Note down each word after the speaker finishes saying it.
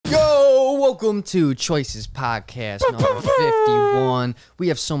Welcome to Choices Podcast number 51. We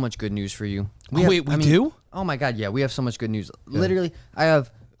have so much good news for you. We do? Oh my God, yeah, we have so much good news. Literally, I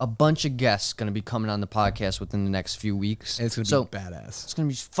have a bunch of guests going to be coming on the podcast within the next few weeks. And it's going to be badass. It's going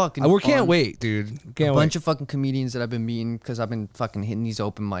to be fucking We fun. can't wait, dude. A bunch of fucking comedians that I've been meeting because I've been fucking hitting these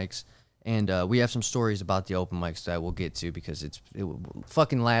open mics. And we have some stories about the open mics that we'll get to because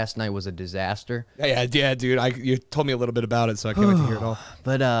fucking last night was a disaster. Yeah, dude. You told me a little bit about it, so I can't wait to hear it all.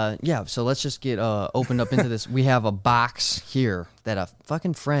 But yeah, so let's just get opened up into this. We have a box here that a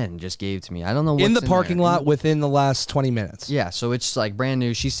fucking friend just gave to me. I don't know what's in the parking there. lot within the last 20 minutes. Yeah, so it's like brand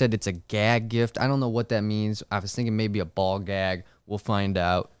new. She said it's a gag gift. I don't know what that means. I was thinking maybe a ball gag. We'll find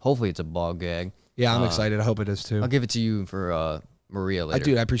out. Hopefully it's a ball gag. Yeah, I'm excited. I hope it is too. I'll give it to you for Maria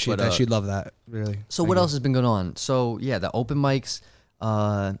later. I appreciate that. She'd love that, really. So what else has been going on? So yeah, the open mics.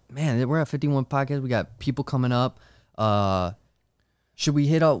 Man, we're at 51 podcasts. We got people coming up. Should we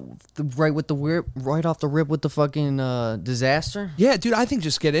hit up right off the rip with the fucking disaster? Yeah, dude, I think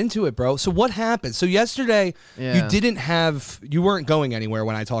just get into it, bro. So what happened? So yesterday, you weren't going anywhere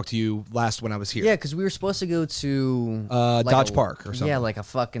when I talked to you last when I was here. Yeah, because we were supposed to go to Dodge Park or something. Yeah, like a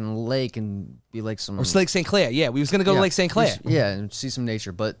fucking lake and be like some... Or Lake St. Clair. Yeah, we was going to go to Lake St. Clair. Yeah, and see some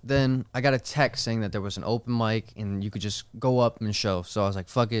nature. But then I got a text saying that there was an open mic and you could just go up and show. So I was like,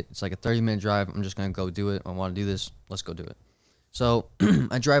 fuck it. It's like a 30-minute drive. I'm just going to go do it. I want to do this. Let's go do it. So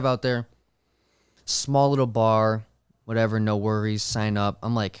I drive out there, small little bar, whatever, no worries, sign up.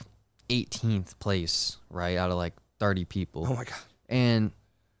 I'm like 18th place, right, out of like 30 people. Oh, my God. And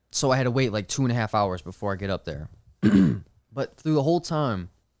so I had to wait like 2.5 hours before I get up there. But through the whole time,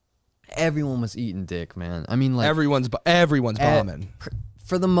 everyone was eating dick, man. I mean, like... Everyone's bombing.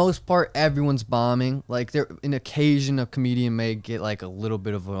 For the most part, everyone's bombing. Like, an occasion a comedian may get like a little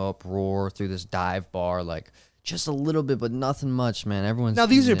bit of an uproar through this dive bar, like... Just a little bit, but nothing much, man. Everyone's... Now,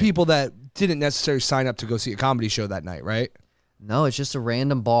 these are people that didn't necessarily sign up to go see a comedy show that night, right? No, it's just a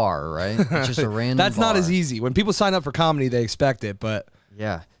random bar, right? It's just a random That's bar. not as easy. When people sign up for comedy, they expect it, but...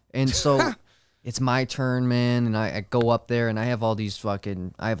 Yeah. And so, it's my turn, man, and I go up there, and I have all these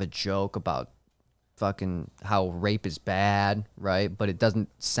fucking... I have a joke about fucking how rape is bad, right? But it doesn't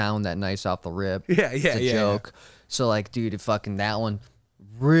sound that nice off the rip. Yeah. It's a joke. So, like, dude, that one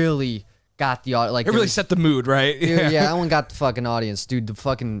really... got the audience. Like, it really set the mood, right? Dude, yeah, that one got the fucking audience. Dude, the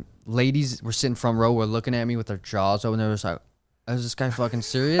fucking ladies were sitting front row, were looking at me with their jaws open. They were just like, is this guy fucking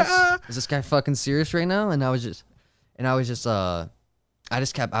serious? Is this guy fucking serious right now? And I was just, I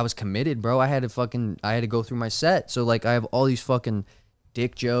was committed, bro. I had to go through my set. So, like, I have all these fucking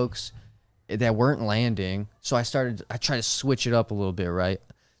dick jokes that weren't landing. So I tried to switch it up a little bit, right?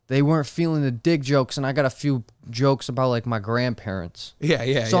 They weren't feeling the dick jokes, and I got a few jokes about, like, my grandparents.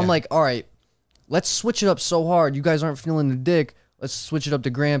 Yeah. So I'm like, all right, let's switch it up so hard. You guys aren't feeling the dick. Let's switch it up to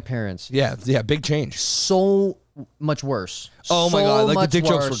grandparents. Yeah, big change. So much worse. Oh, my God. Like, the dick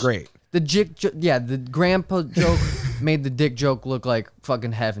jokes were great. The grandpa joke made the dick joke look like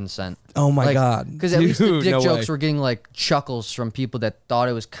fucking heaven sent. Oh, my God. Because at least the dick jokes were getting, like, chuckles from people that thought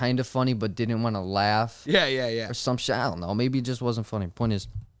it was kind of funny but didn't want to laugh. Yeah. Or some shit. I don't know. Maybe it just wasn't funny. Point is,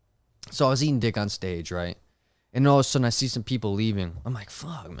 so I was eating dick on stage, right? And all of a sudden, I see some people leaving. I'm like,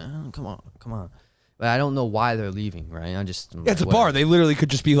 fuck, man. Come on. But I don't know why they're leaving, right? It's a bar. They literally could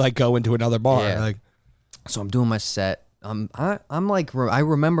just be like, go into another bar. Yeah. Like, so I'm doing my set. I'm like, I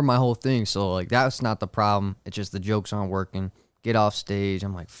remember my whole thing. So, like, that's not the problem. It's just the jokes aren't working. Get off stage.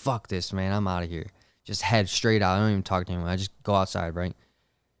 I'm like, fuck this, man. I'm out of here. Just head straight out. I don't even talk to anyone. I just go outside, right?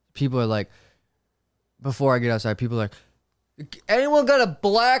 People are like, before I get outside, people are like, anyone got a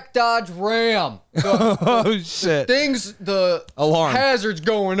black Dodge Ram? Oh, shit. The alarm hazard's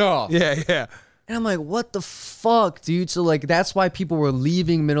going off. Yeah. And I'm like, what the fuck, dude? So, like, that's why people were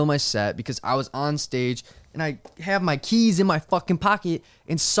leaving middle of my set, because I was on stage and I have my keys in my fucking pocket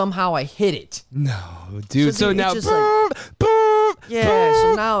and somehow I hit it. No, dude. So now, just so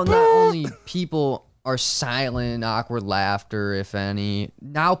now not only people are silent, awkward laughter, if any.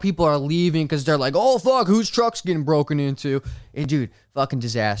 Now people are leaving because they're like, oh, fuck, whose truck's getting broken into? And, dude, fucking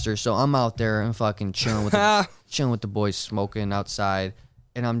disaster. So I'm out there and fucking chilling with the boys, smoking outside.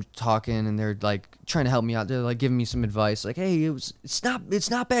 And I'm talking, and they're, like, trying to help me out. They're, like, giving me some advice. Like, hey, it's not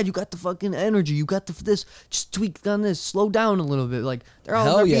bad. You got the fucking energy. You got this. Just tweak on this. Slow down a little bit. Like,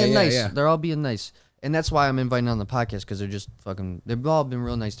 they're being nice. Yeah. They're all being nice. And that's why I'm inviting on the podcast, because they're just fucking, they've all been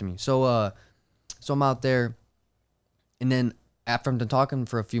real nice to me. So I'm out there, and then after I'm done talking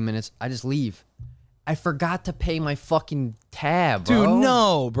for a few minutes, I just leave. I forgot to pay my fucking tab, bro. Dude,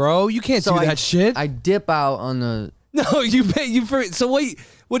 no, bro. You can't do that shit. I dip out on the... No, you pay. So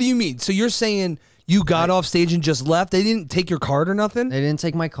what do you mean? So you're saying You got off stage and just left? They didn't take your card or nothing? They didn't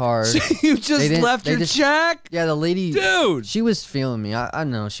take my card. You just left your check? Yeah, the lady, dude, she was feeling me. I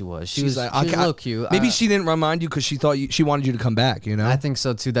know she was. She was like, she was a little cute. Maybe she didn't remind you because she thought she wanted you to come back. You know? I think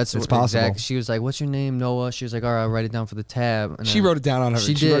so too. That's possible. Exactly. She was like, "What's your name, Noah?" She was like, "All right, I'll write it down for the tab." And she wrote it down on her.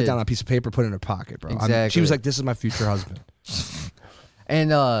 She wrote it down on a piece of paper, put it in her pocket, bro. Exactly. She was like, "This is my future husband." And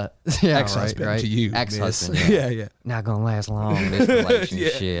yeah, ex-husband right? to you, ex-husband. Yeah. Not gonna last long. This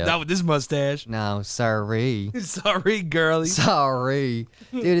relationship. Not with this mustache. No, sorry. Sorry, girlie. Sorry,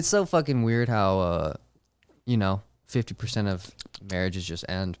 dude. It's so fucking weird how 50% of marriages just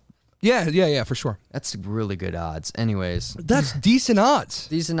end. Yeah, for sure. That's really good odds. Anyways, that's decent odds.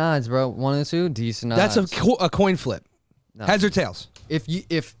 Decent odds, bro. 1 and 2, decent odds. That's a coin flip. No. Heads or tails? If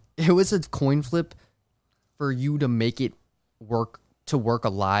it was a coin flip for you to make it work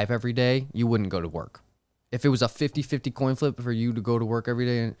alive every day, you wouldn't go to work. If it was a 50-50 coin flip for you to go to work every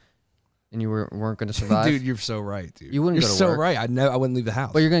day and you weren't going to survive. Dude, you're so right, dude. You wouldn't go to work. You're so right. I wouldn't leave the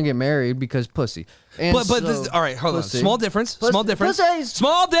house. But you're going to get married because pussy. And all right, hold on. Small difference. Small difference. Pussy.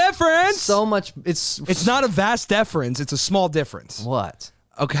 Small difference. So much. It's not a vast difference. It's a small difference. What?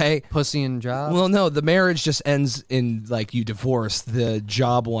 Okay. Pussy and job? Well, no, the marriage just ends in like you divorce. The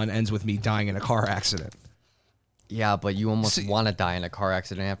job one ends with me dying in a car accident. Yeah, but you almost want to die in a car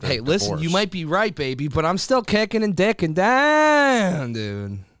accident after. Hey, listen, you might be right, baby, but I'm still kicking and dicking down,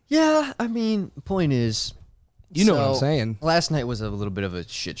 dude. Yeah, I mean, point is, you know what I'm saying. Last night was a little bit of a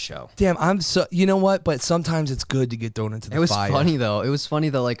shit show. Damn, you know what? But sometimes it's good to get thrown into the fire. It was funny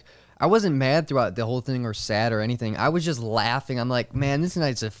though. Like, I wasn't mad throughout the whole thing or sad or anything. I was just laughing. I'm like, man, this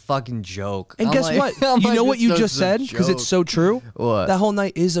night's a fucking joke. And guess what? You know what you just said? Because it's so true. What? That whole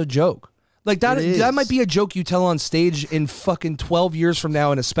night is a joke. Like that might be a joke you tell on stage in fucking 12 years from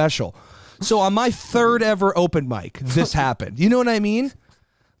now in a special. So on my third ever open mic, this happened. You know what I mean?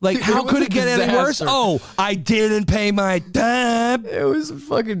 Like, dude, how could it get any worse? Oh, I didn't pay my tab. It was a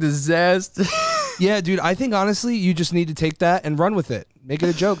fucking disaster. Yeah, dude, I think honestly, you just need to take that and run with it. Make it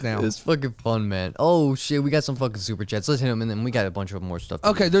a joke now. It's fucking fun, man. Oh, shit, we got some fucking super chats. Let's hit them, and then we got a bunch of more stuff.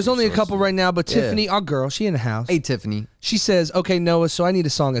 Okay, there's only a couple right now, but Tiffany, our girl, she in the house. Hey, Tiffany. She says, okay, Noah, so I need a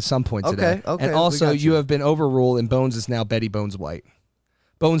song at some point today. Okay. And also, you have been overruled, and Bones is now Betty Bones White.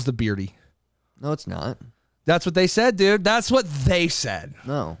 Bones the Beardy. No, it's not. That's what they said, dude. That's what they said.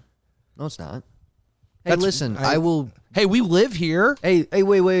 No, it's not. Hey, listen, I will... Hey, we live here. Hey,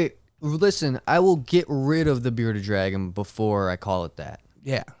 wait. Listen, I will get rid of the bearded dragon before I call it that.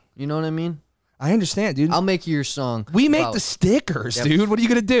 Yeah. You know what I mean? I understand, dude. I'll make you your song. We make the stickers, dude. What are you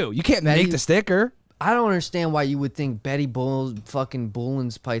going to do? You can't make the sticker. I don't understand why you would think Betty fucking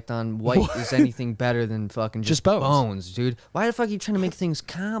Boland's Python White is anything better than fucking just Bones, dude. Why the fuck are you trying to make things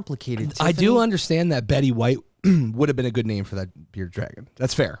complicated, Tiffany? I do understand that Betty White would have been a good name for that bearded dragon.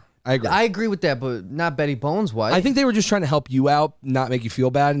 That's fair. I agree. I agree with that, but not Betty Bones White. I think they were just trying to help you out, not make you feel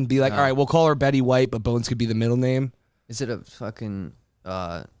bad, and be like, all right, we'll call her Betty White, but Bones could be the middle name. Is it a fucking...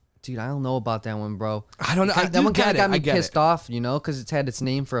 dude, I don't know about that one, bro. I don't know. That one kind of got me pissed off, you know, because it's had its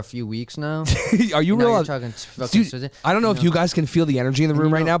name for a few weeks now. Are you real? Dude, I don't know if you guys can feel the energy in the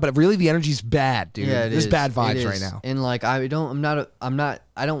room right now, but really the energy's bad, dude. Yeah, there's bad vibes right now. And like, I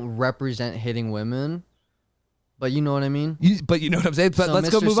don't represent hitting women. But you know what I mean? But you know what I'm saying? But so let's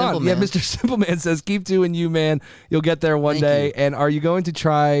go move on. Yeah, Mr. Simpleman says, keep doing you, man. You'll get there one day. And are you going to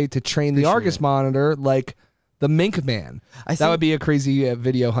try to train the Argus monitor like the Mink Man? That would be a crazy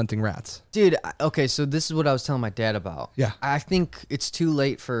video hunting rats. Dude, okay, so this is what I was telling my dad about. Yeah. I think it's too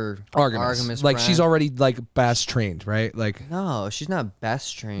late for Artemis. Like, she's already, like, bass trained, right? Like, no, she's not bass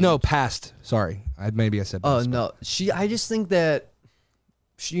trained. No, past. Sorry. Maybe I said bass. Oh, no. I just think that...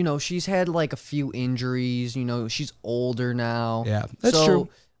 You know, she's had like a few injuries. You know, she's older now. Yeah, that's true.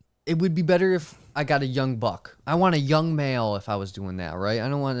 It would be better if I got a young buck. I want a young male if I was doing that, right? I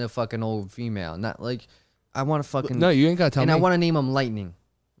don't want a fucking old female. Not like, I want a fucking... No, you ain't got to tell me. And I want to name him Lightning,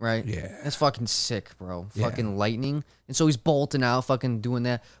 right? Yeah. That's fucking sick, bro. Yeah. Fucking Lightning. And so he's bolting out, fucking doing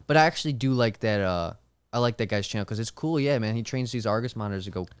that. But I actually do like that, I like that guy's channel because it's cool. Yeah, man. He trains these Argus monitors to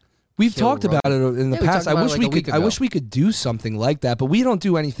go... We've talked about it in the past. I wish we could do something like that, but we don't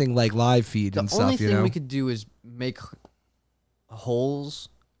do anything like live feed and stuff. The only thing we could do is make holes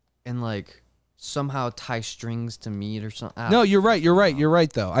and like somehow tie strings to meat or something. No, you're right. You're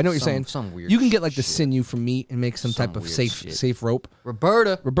right though. I know what you're saying. Some weird. You can get like the sinew from meat and make some type of safe rope.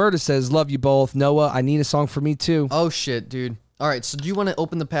 Roberta says, "Love you both, Noah. I need a song for me too." Oh shit, dude. All right, so do you want to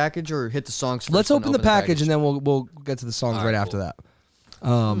open the package or hit the songs first? Let's open the package and then we'll get to the songs right after that.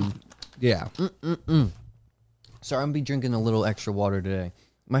 Yeah. Sorry, I'm gonna be drinking a little extra water today.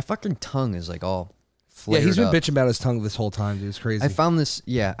 My fucking tongue is like all flared he's been up. bitching about his tongue this whole time, dude. It's crazy. I found this.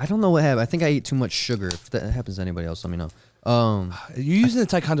 Yeah, I don't know what happened. I think I ate too much sugar. If that happens to anybody else, let me know. Are you using the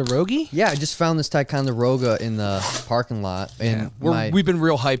Ticonderoga? Yeah, I just found this Ticonderoga in the parking lot, and we've been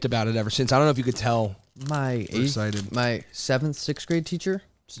real hyped about it ever since. I don't know if you could tell. My 7th, 6th grade teacher,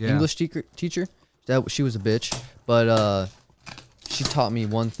 English teacher, she was a bitch, but she taught me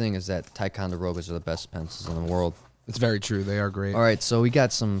one thing: is that Ticonderogas are the best pencils in the world. It's very true. They are great. All right, so we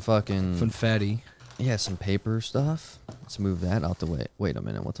got some fucking confetti. Yeah, some paper stuff. Let's move that out the way. Wait a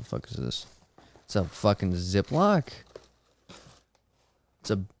minute, what the fuck is this? It's a fucking Ziploc. It's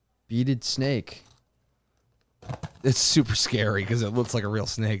a beaded snake. It's super scary because it looks like a real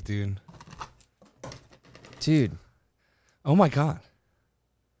snake, dude. Dude. Oh my god.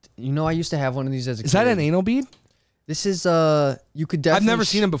 You know, I used to have one of these as a kid. Is that an anal bead? This is you could definitely. I've never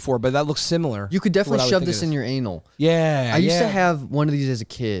seen them before, but that looks similar. You could definitely shove this in your anal. Yeah. I used to have one of these as a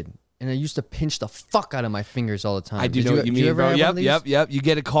kid, and I used to pinch the fuck out of my fingers all the time. I do know what you mean, bro. Yep. You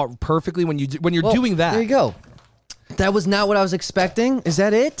get it caught perfectly when you're doing that. There you go. That was not what I was expecting. Is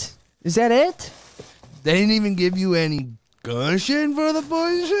that it? Is that it? They didn't even give you any cushion for the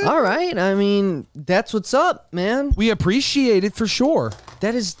bullshit. All right. I mean, that's what's up, man. We appreciate it for sure.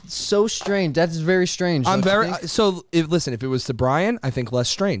 That is so strange. That is very strange. I'm very so. Listen, if it was to Brian, I think less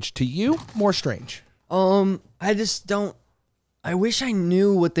strange. To you, more strange. I just don't. I wish I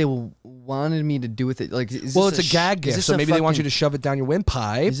knew what they wanted me to do with it. Like, well, it's a gag gift, so maybe they want you to shove it down your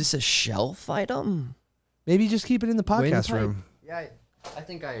windpipe. Is this a shelf item? Maybe just keep it in the podcast room. Yeah, I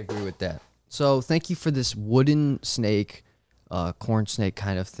think I agree with that. So thank you for this wooden snake, corn snake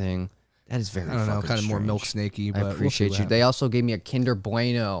kind of thing. That is very. I don't know, kind of more milk snakey. But I appreciate you. They also gave me a Kinder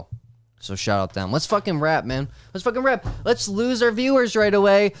Bueno, so shout out them. Let's fucking rap, man. Let's fucking rap. Let's lose our viewers right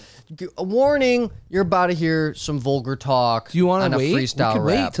away. A warning: you're about to hear some vulgar talk. Do you want to wait? Freestyle we can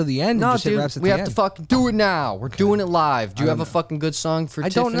rap. Wait till the end. No, and just dude, raps at we the have end. to fucking do it now. We're doing it live. Do you have a fucking good song for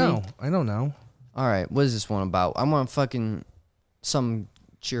Tiffany? I don't know. All right, what is this one about? I want fucking something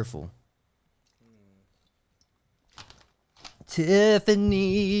cheerful.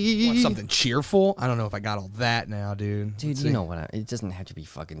 Tiffany. Want something cheerful? I don't know if I got all that now, dude. Dude, you know what? It doesn't have to be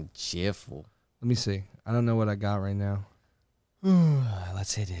fucking cheerful. Let me see. I don't know what I got right now.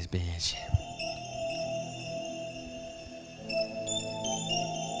 Let's hit this bitch.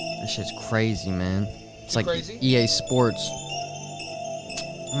 This shit's crazy, man. It's like crazy? EA Sports.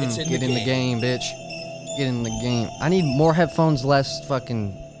 Get in the game, bitch. Get in the game. I need more headphones, less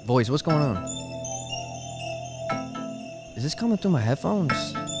fucking voice. What's going on? Is this coming through my headphones?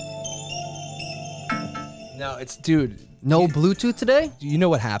 No, it's dude. No Bluetooth today? You know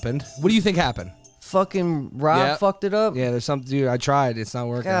what happened? What do you think happened? Fucking Rob fucked it up? Yeah, there's something, dude. I tried. It's not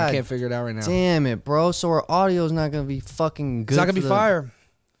working. God, I can't figure it out right now. Damn it, bro. So our audio's not going to be fucking good. It's not going to be fire.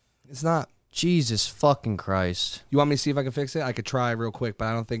 It's not. Jesus fucking Christ. You want me to see if I can fix it? I could try real quick, but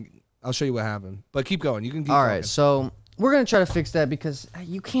I don't think... I'll show you what happened. But keep going. You can keep All going. right, so we're going to try to fix that because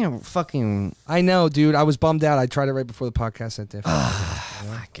you can't fucking... I know, dude. I was bummed out. I tried it right before the podcast sent it. Oh,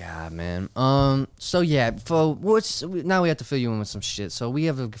 my God, man. So, yeah. Now we have to fill you in with some shit. So we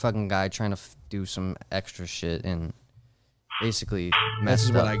have a fucking guy trying to do some extra shit and basically mess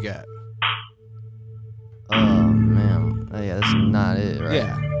This is up. what I get. Oh, man. Oh, yeah, that's not it, right?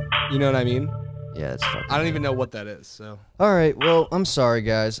 Yeah. You know what I mean? Yeah, it's fucking... I don't even know what that is, so... All right, well, I'm sorry,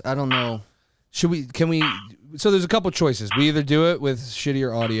 guys. I don't know. So there's a couple choices. We either do it with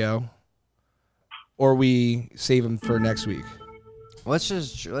shittier audio, or we save them for next week. Let's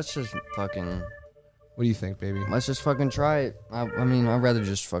just fucking... What do you think, baby? Let's just fucking try it. I mean, I'd rather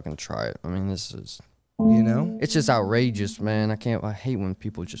just fucking try it. I mean, this is... You know? It's just outrageous, man. I hate when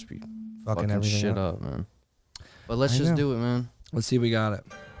people just be fucking everything shit up, man. But let's just do it, man. Let's see if we got it.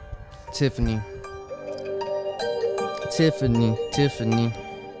 Tiffany.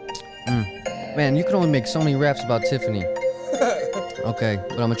 Man, you can only make so many raps about Tiffany. Okay,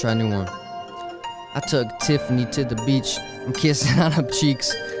 but I'm gonna try a new one. I took Tiffany to the beach. I'm kissing on her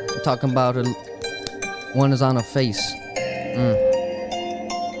cheeks. I'm talking about her. One is on her face. I'm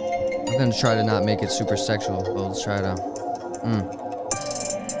gonna try to not make it super sexual, but let's try to.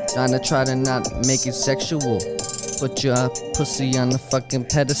 Try to not make it sexual. Put your pussy on the fucking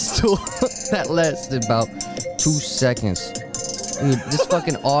pedestal. That lasted about 2 seconds. Dude, this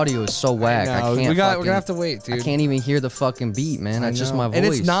fucking audio is so whack. I can't. We're gonna have to wait, dude. I can't even hear the fucking beat, man. That's just my voice. And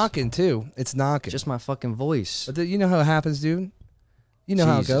it's knocking too. It's knocking. Just my fucking voice. But you know how it happens, dude. You know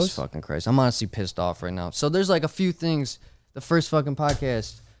how it goes. Jesus fucking Christ. I'm honestly pissed off right now. So there's like a few things. The first fucking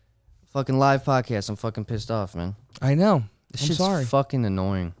podcast, fucking live podcast. I'm fucking pissed off, man. I know. This I'm shit's sorry. fucking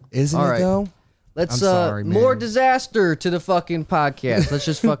annoying. Isn't it though? Let's I'm sorry, more man. disaster to the fucking podcast. Let's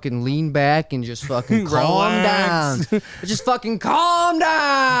just fucking lean back and just fucking calm down. Let's just fucking calm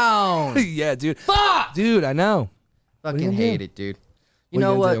down. Yeah, dude. Fuck. Dude, I know. Fucking hate it, dude. You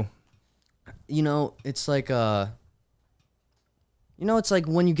know what? You know, it's like it's like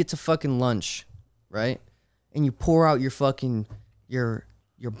when you get to fucking lunch, right? And you pour out your fucking your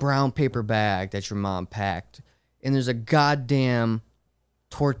brown paper bag that your mom packed, and there's a goddamn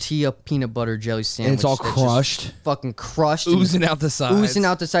tortilla peanut butter jelly sandwich. And it's all that's crushed. just fucking crushed. Oozing out the sides. Oozing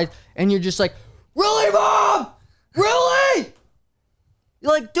out the sides. And you're just like, really, Mom? Really?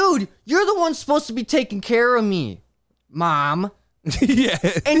 You're like, dude, you're the one supposed to be taking care of me, Mom. Yeah.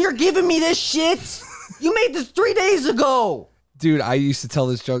 And you're giving me this shit? You made this 3 days ago. Dude, I used to tell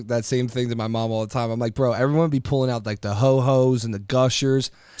this joke, that same thing to my mom all the time. I'm like, bro, everyone be pulling out like the ho-hos and the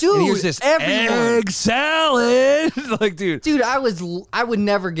gushers. Dude, and here's this everyone. egg salad. Like, dude. Dude, I would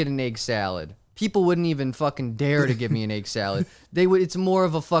never get an egg salad. People wouldn't even fucking dare to give me an egg salad. It's more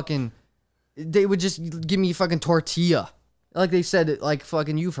of a fucking, they would just give me fucking tortilla. Like they said, like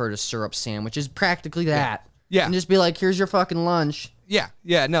fucking, you've heard of syrup sandwich is practically that. Yeah. And just be like, here's your fucking lunch.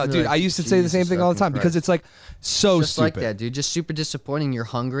 Yeah, no, dude, like, I used to say the same thing all the time because it's like so Just stupid. like that, dude. Just super disappointing. You're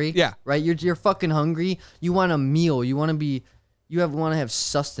hungry. Yeah. Right? You're fucking hungry. You want a meal. You want to have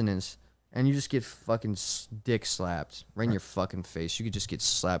sustenance. And you just get fucking dick slapped right in your fucking face. You could just get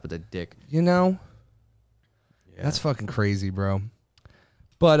slapped with a dick. You know? Yeah. That's fucking crazy, bro.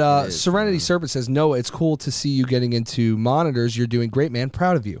 But Serenity Serpent says, Noah, it's cool to see you getting into monitors. You're doing great, man.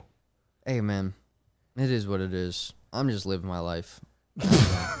 Proud of you. Hey, man. It is what it is. I'm just living my life.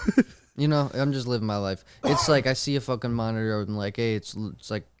 You know, I'm just living my life. It's like I see a fucking monitor and like, hey, it's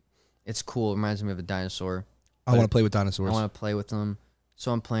like, it's cool. It reminds me of a dinosaur. I want to play with dinosaurs. I want to play with them.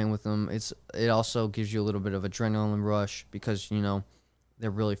 So I'm playing with them. It also gives you a little bit of adrenaline rush because, you know, they're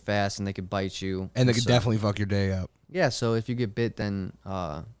really fast and they could bite you. And they could definitely fuck your day up. Yeah, so if you get bit, then,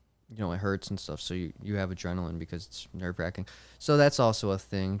 you know, it hurts and stuff. So you have adrenaline because it's nerve-wracking. So that's also a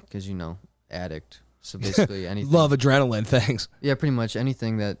thing because, you know, addict. So basically anything. Love adrenaline, thanks. Yeah, pretty much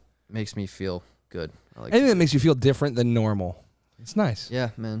anything that makes me feel good. I like anything that makes you feel different than normal. It's nice. Yeah,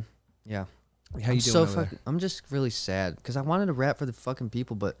 man. Yeah. How you doing over there? I'm just really sad because I wanted to rap for the fucking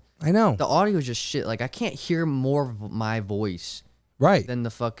people, but I know. the audio is just shit. Like, I can't hear more of my voice Right. than the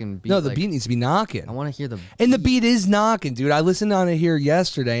fucking beat. No, the like, beat needs to be knocking. I want to hear the And the beat is knocking, dude. I listened on it here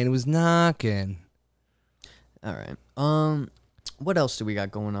yesterday, and it was knocking. All right. What else do we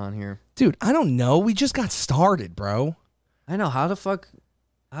got going on here? Dude, I don't know. We just got started, bro. I know. How the fuck,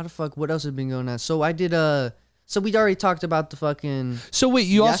 what else has been going on? So I did, so we'd already talked about the fucking. So wait,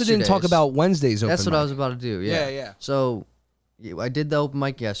 you also didn't talk Yesterday's. about Wednesday's open That's what mic. I was about to do. Yeah. Yeah. So I did the open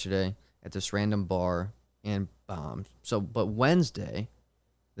mic yesterday at this random bar and bombed. So, but Wednesday,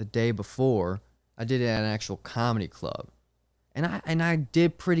 the day before, I did it at an actual comedy club, and I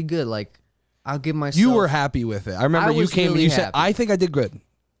did pretty good. Like, I'll give myself. You were happy with it. I remember you came and really you said, happy. I think I did good.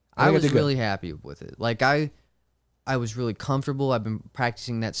 I think was did good." really happy with it. Like, I was really comfortable. I've been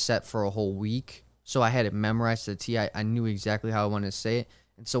practicing that set for a whole week, so I had it memorized to the T. I knew exactly how I wanted to say it,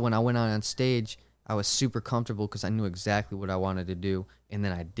 and so when I went on stage, I was super comfortable because I knew exactly what I wanted to do, and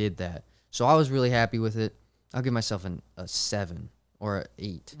then I did that. So I was really happy with it. I'll give myself a 7 or an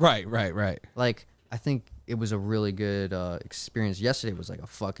 8. Right. Like, I think it was a really good experience. Yesterday was like a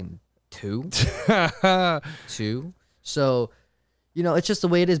fucking 2. 2. So, you know, it's just the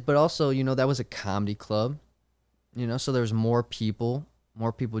way it is. But also, you know, that was a comedy club. You know, so there's more people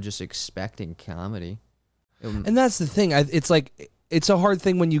just expecting comedy. And that's the thing. It's like, it's a hard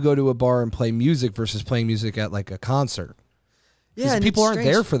thing when you go to a bar and play music versus playing music at like a concert. Yeah, and people it's aren't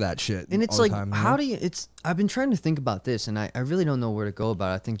strange. there for that shit. And it's all like, the time, how do you, I've been trying to think about this and I really don't know where to go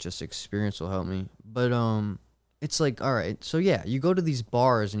about it. I think just experience will help me. But, it's like, all right, so yeah, you go to these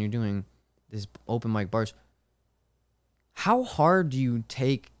bars and you're doing these open mic bars. How hard do you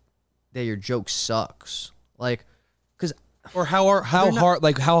take that your joke sucks? Like, because. Or how hard,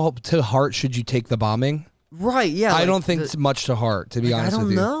 like how to heart should you take the bombing? Right, yeah. I don't think it's much to heart, to be honest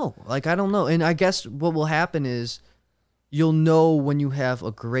with you. I don't know. Like, I don't know. And I guess what will happen is you'll know when you have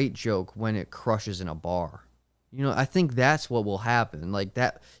a great joke when it crushes in a bar. You know, I think that's what will happen. Like,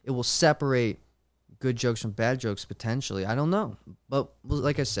 that, it will separate good jokes from bad jokes potentially. I don't know. But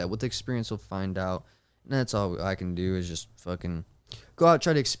like I said, with the experience, we'll find out. And that's all I can do is just fucking go out,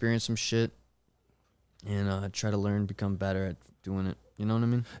 try to experience some shit, and try to learn, become better at doing it. You know what I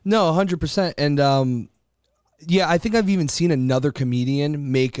mean? No, 100%. And yeah, I think I've even seen another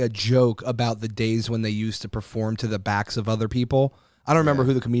comedian make a joke about the days when they used to perform to the backs of other people. I don't remember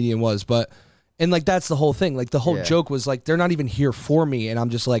who the comedian was, but and like that's the whole thing. Like the whole joke was like they're not even here for me, and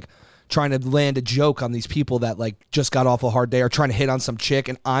I'm just like trying to land a joke on these people that like just got off a hard day or trying to hit on some chick,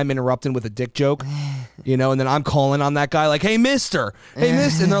 and I'm interrupting with a dick joke, you know, and then I'm calling on that guy like, hey mister,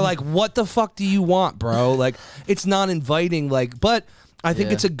 and they're like, what the fuck do you want, bro? Like, it's not inviting, like, but I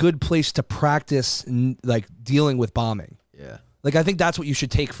think it's a good place to practice like dealing with bombing. Yeah. Like, I think that's what you should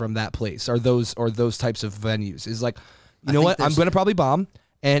take from that place, or those types of venues, is like, you know what, I'm going to probably bomb,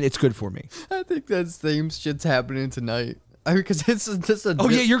 and it's good for me. I think that same shit's happening tonight. I mean, because it's just a... Oh,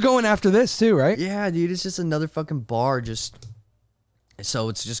 yeah, you're going after this, too, right? Yeah, dude, it's just another fucking bar, so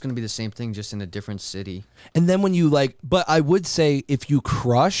it's just going to be the same thing, just in a different city. And then when you, like... But I would say, if you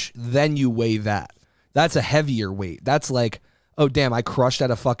crush, then you weigh that. That's a heavier weight. That's like... Oh, damn, I crushed at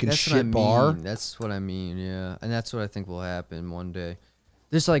a fucking bar. That's what I mean, yeah. And that's what I think will happen one day.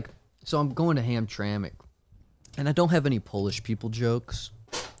 There's like, so I'm going to Hamtramck, and I don't have any Polish people jokes.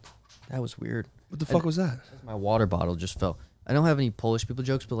 That was weird. What the fuck was that? My water bottle just fell. I don't have any Polish people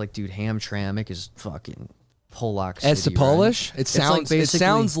jokes, but like, dude, Hamtramck is fucking Polak city, It's a Polish? Right? It sounds like, it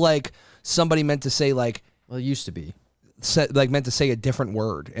sounds like somebody meant to say like... Well, it used to be. Meant to say a different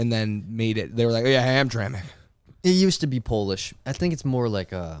word and then made it... They were like, oh, yeah, Hamtramck. It used to be Polish. I think it's more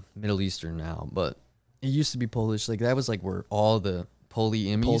like Middle Eastern now, but it used to be Polish. Like, that was like where all the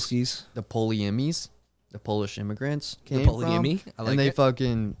Polskis, the Polish immigrants came from. I like and they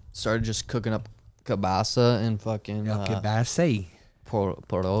fucking started just cooking up kielbasa and fucking kielbasa,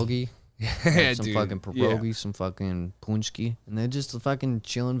 pierogi, some fucking pierogi, some fucking punchki, and they're just fucking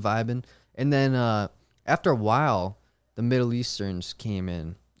chilling, vibing. And then after a while, the Middle Easterns came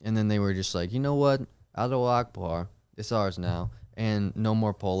in, and then they were just like, you know what? Allahu Akbar, it's ours now, and no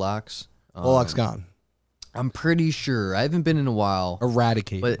more Polacks. Polacks gone. I'm pretty sure. I haven't been in a while.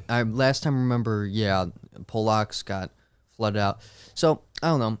 Eradicated. But I last time I remember, yeah, Polacks got flooded out. So, I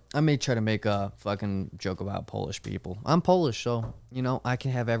don't know. I may try to make a fucking joke about Polish people. I'm Polish, so, you know, I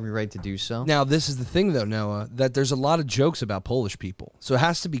can have every right to do so. Now, this is the thing, though, Noah, that there's a lot of jokes about Polish people, so it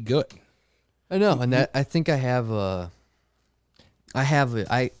has to be good. I know, and that I think I have a... I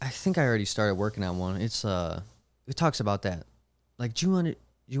think I already started working on one. It's it talks about that. Like,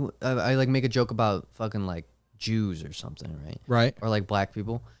 I like make a joke about fucking like Jews or something, right? Right. Or like black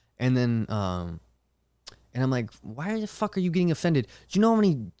people. And then and I'm like, why the fuck are you getting offended? Do you know how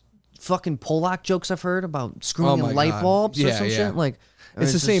many fucking Polak jokes I've heard about screwing in light bulbs or some shit? Like,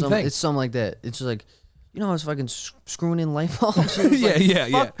 it's the same thing. It's something like that. It's just like, you know, I was fucking screwing in light bulbs.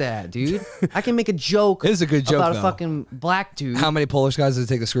 Fuck that, dude. I can make a joke. It is a good joke about though. A fucking black dude. How many Polish guys does it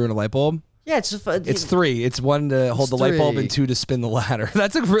take to screw in a light bulb? Yeah, it's 3. It's 1 to hold the light bulb and 2 to spin the ladder.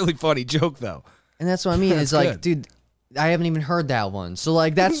 That's a really funny joke though. And that's what I mean. It's like, dude, I haven't even heard that one. So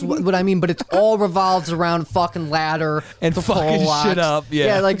like, that's what I mean. But it's all revolves around fucking ladder and fucking Polacks. Shit up.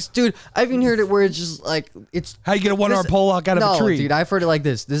 Yeah, like, dude, I've even heard it where it's just like, it's how you get a 1-arm Polak out of a tree. Dude, I've heard it like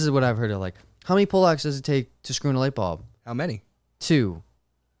this. This is what I've heard it like. How many Polacks does it take to screw in a light bulb? How many? 2.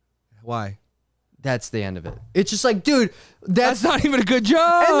 Why? That's the end of it. It's just like, dude, that's not even a good joke.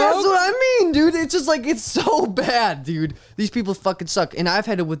 And that's what I mean, dude. It's just like, it's so bad, dude. These people fucking suck. And I've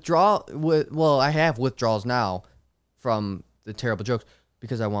had to withdraw. I have withdrawals now from the terrible jokes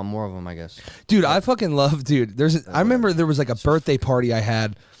because I want more of them, I guess. Dude, I fucking love, dude. I remember there was like a birthday party I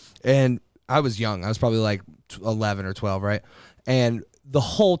had, and I was young. I was probably like 11 or 12, right? And the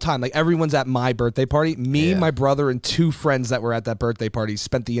whole time, like, everyone's at my birthday party. Me, my brother, and 2 friends that were at that birthday party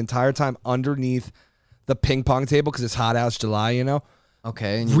spent the entire time underneath the ping pong table because it's hot out, it's July, you know?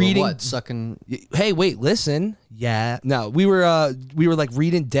 Okay. And you reading, were what, sucking? Hey, wait, listen. Yeah. No, we were like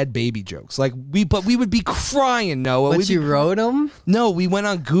reading dead baby jokes. Like, but we would be crying, Noah. But you wrote them? No, we went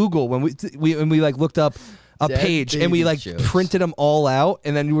on Google when we like looked up a dead page and we like jokes. Printed them all out,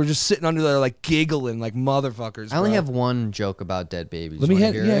 and then we were just sitting under there like giggling like motherfuckers. I only have one joke about dead babies. Let me hear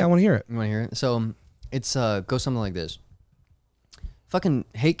it. Yeah, I want to hear it. You want to hear it? So it's goes something like this. Fucking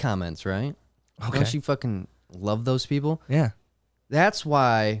hate comments, right? Okay. Don't you fucking love those people? Yeah. That's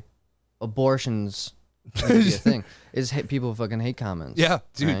why abortions be a thing. Is people fucking hate comments. Yeah,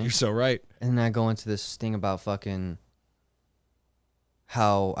 dude, right? You're so right. And then I go into this thing about fucking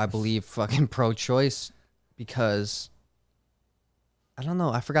how I believe fucking pro-choice. Because, I don't know,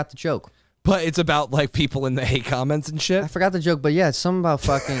 I forgot the joke. But it's about, like, people in the hate comments and shit? I forgot the joke, but yeah, it's something about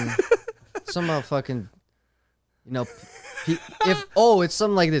fucking, you know, it's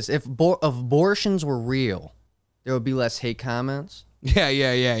something like this. If abortions were real, there would be less hate comments.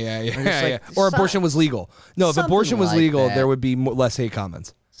 Yeah. Or abortion was legal. No, if abortion was legal, there would be less hate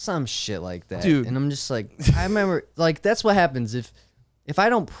comments. Some shit like that. Dude. And I'm just like, I remember, like, that's what happens. If I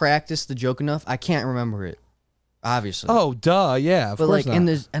don't practice the joke enough, I can't remember it. Obviously. Oh, duh, yeah. Of course not.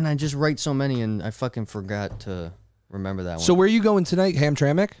 And I just write so many, and I fucking forgot to remember that one. So where are you going tonight?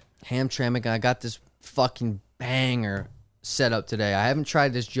 Hamtramck? Hamtramck, I got this fucking banger set up today. I haven't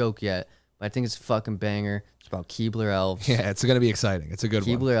tried this joke yet, but I think it's a fucking banger. It's about Keebler elves. Yeah, it's gonna be exciting. It's a good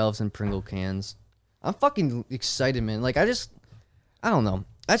one. Keebler elves and Pringle cans. I'm fucking excited, man. Like I don't know.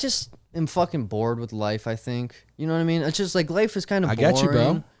 I just am fucking bored with life, I think. You know what I mean? It's just like life is kind of boring. I get you,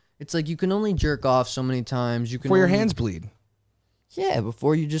 bro. It's like you can only jerk off so many times. You can before your only, hands bleed. Yeah,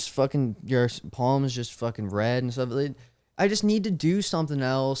 before you just fucking your palm is just fucking red and stuff. I just need to do something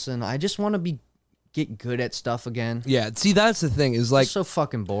else, and I just want to get good at stuff again. Yeah, see, that's the thing is like I'm so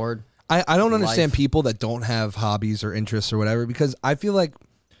fucking bored. I don't understand people that don't have hobbies or interests or whatever, because I feel like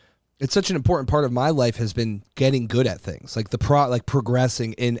it's such an important part of my life has been getting good at things, like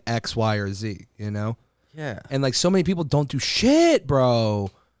progressing in X, Y, or Z. You know? Yeah. And like so many people don't do shit, bro.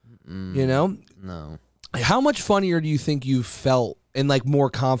 You know? No. How much funnier do you think you felt and like more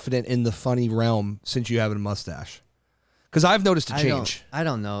confident in the funny realm since you have a mustache? Because I've noticed a change. I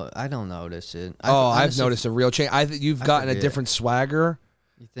don't know. I don't notice it. I've noticed a real change. You've gotten a different swagger.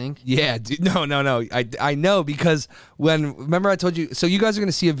 You think? Yeah, dude. No. I know because remember I told you. So you guys are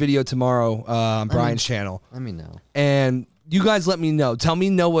gonna see a video tomorrow on Brian's channel. Let me know. And you guys let me know. Tell me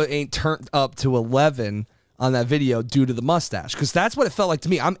Noah ain't turned up to 11 on that video due to the mustache, because that's what it felt like to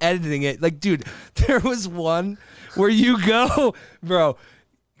me. I'm editing it. Like, dude, there was one where you go, bro,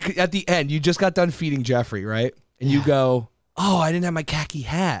 at the end, you just got done feeding Jeffrey, right? And you go, oh, I didn't have my khaki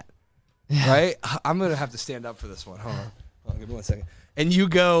hat, right? I'm going to have to stand up for this one. Hold on, give me 1 second. And you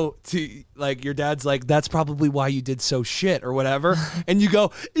go to, like, your dad's like, that's probably why you did so shit or whatever. And you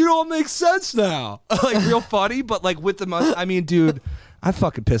go, it all makes sense now. Like, real funny, but like with the mustache. I mean, dude, I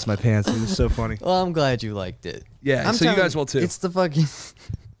fucking pissed my pants. It was so funny. Well, I'm glad you liked it. Yeah, so you guys will too. It's the fucking...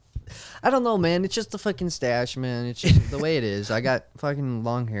 I don't know, man. It's just the fucking stash, man. It's just the way it is. I got fucking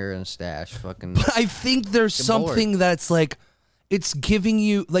long hair and a stash. Fucking. But I think there's something that's like, it's giving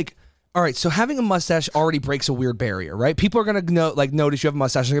you like, all right. So having a mustache already breaks a weird barrier, right? People are gonna notice you have a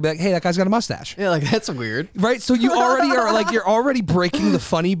mustache. They're gonna be like, hey, that guy's got a mustache. Yeah, like that's weird, right? So you already are like, you're already breaking the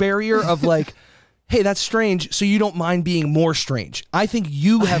funny barrier of like, hey, that's strange. So you don't mind being more strange. I think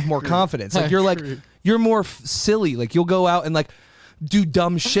you have more confidence. Like you're more silly. Like you'll go out and like do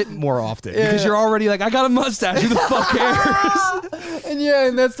dumb shit more often because you're already like, I got a mustache. Who the fuck cares?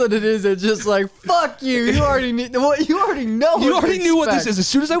 and that's what it is. It's just like, fuck you. You already knew what. You already know. You already knew what this is. As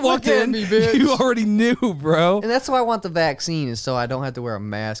soon as I walked in, you already knew, bro. And that's why I want the vaccine, is so I don't have to wear a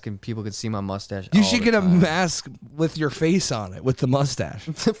mask and people can see my mustache. You should get a mask with your face on it with the mustache.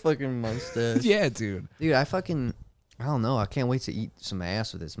 The fucking mustache. Yeah, dude. Dude, I don't know. I can't wait to eat some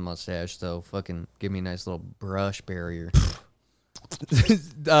ass with this mustache, though. Fucking give me a nice little brush barrier.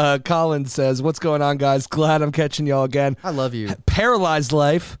 Colin says, what's going on, guys? Glad I'm catching y'all again. I love you. Paralyzed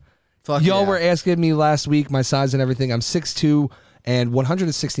life. Fuck y'all were asking me last week my size and everything. I'm 6'2" and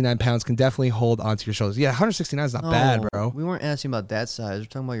 169 pounds. Can definitely hold onto your shoulders. Yeah, 169 is not bad, bro. We weren't asking about that size. We're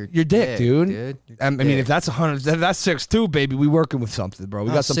talking about your dick, dude. I mean, if that's 6'2", baby, we working with something, bro.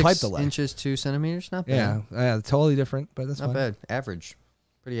 We got some pipe to lay. 6 inches 2 centimeters. Not bad. Yeah, totally different, but that's not fine. bad. Average.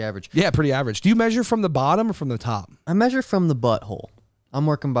 Pretty average. Yeah, pretty average. Do you measure from the bottom or from the top? I measure from the butthole.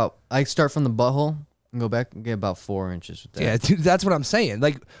 I start from the butthole and go back and get about 4 inches with that. Yeah, dude, that's what I'm saying.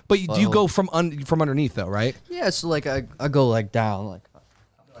 Like, but do you go from underneath though, right? Yeah, so like I go like down, like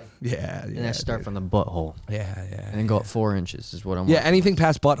yeah, and I start from the butthole. Yeah, and then go up 4 inches is what I'm. Yeah, anything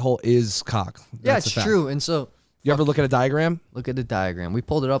past butthole is cock. That's it's true. And so you ever look at a diagram? Look at the diagram. We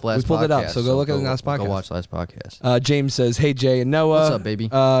pulled it up last. We pulled it up, so go look at the last podcast. Go watch last podcast. James says, "Hey Jay and Noah, what's up, baby?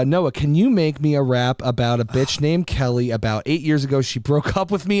 Noah, can you make me a rap about a bitch named Kelly? About 8 years ago, she broke up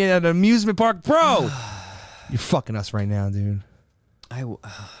with me at an amusement park, bro. You're fucking us right now, dude.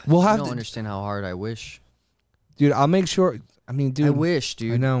 We'll have. I don't understand how hard I wish, dude. I'll make sure. I mean, dude, I wish,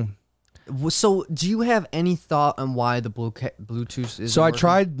 dude. I know. So, do you have any thought on why the Bluetooth is? So I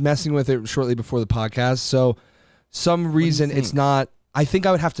tried messing with it shortly before the podcast. So. Some reason it's not. I think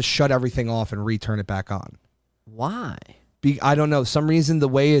I would have to shut everything off and return it back on. Why? I don't know. Some reason the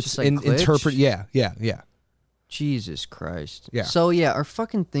way it's like interpret. Yeah. Jesus Christ. Yeah. So yeah, our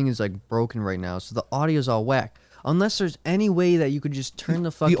fucking thing is like broken right now. So the audio's all whack. Unless there's any way that you could just turn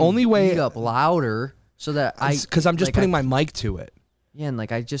the fucking beat up louder so that because I'm just putting my mic to it. Yeah, and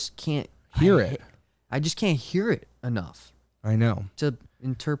like I just can't hear it. I just can't hear it enough. I know. To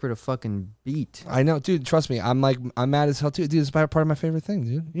interpret a fucking beat. I know, dude. Trust me. I'm mad as hell too, dude. It's part of my favorite thing,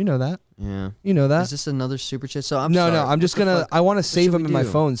 dude. You know that. Yeah. You know that. Is this another super chat? So I'm no. sorry. I'm just gonna. I want to save them in my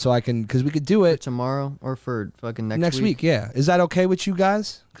phone so I can, because we could do it for tomorrow or for fucking next week. Yeah. Is that okay with you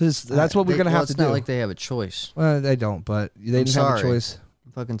guys? Because that's what we're gonna have to do. It's not like they have a choice. Well, they don't, but they didn't have a choice.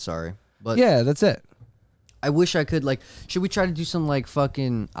 I'm fucking sorry. But yeah, that's it. I wish I could, like, should we try to do some, like,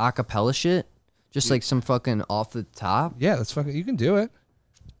 fucking acapella shit? Just, like, some fucking off the top? Yeah, that's fucking, you can do it.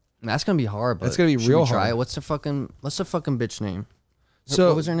 That's gonna be hard, but That's gonna be should real we try hard. it? What's the fucking bitch name? So,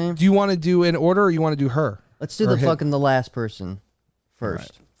 what was her name? Do you want to do in order or you want to do her? Let's do Or the last person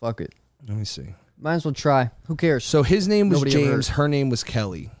first. Fuck it. Let me see. Might as well try. Who cares? So his name was Nobody ever James, her name was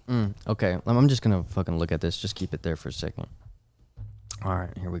Kelly. Okay, I'm just gonna fucking look at this. Just keep it there for a second. All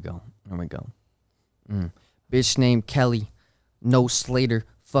right, here we go. Bitch named Kelly, no Slater.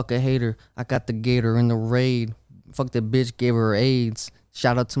 Fuck a hater. I got the gator in the raid. Fuck the bitch, gave her AIDS.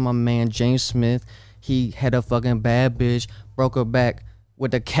 Shout out to my man James Smith. He had a fucking bad bitch, broke her back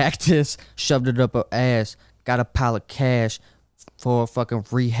with a cactus, shoved it up her ass. Got a pile of cash for a fucking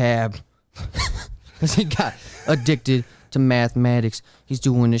rehab. Cause he got addicted to mathematics. He's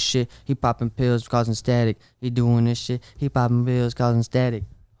doing this shit. He popping pills, causing static. He doing this shit. He popping pills, causing static.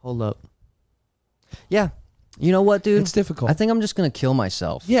 Hold up. Yeah. You know what, dude? It's difficult. I think I'm just gonna kill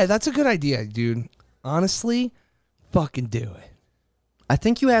myself. Yeah, that's a good idea, dude. Honestly, fucking do it. I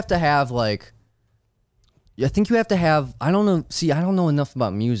think you have to have like. I think you have to have. I don't know. See, I don't know enough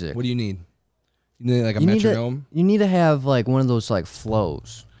about music. What do you need? You need like a You need to- metronome? You need to have like one of those like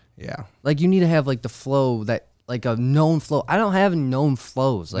flows. Yeah. Like you need to have like the flow that like a known flow. I don't have known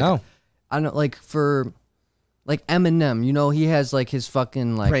flows. Like, No. I don't like for like Eminem. You know he has like his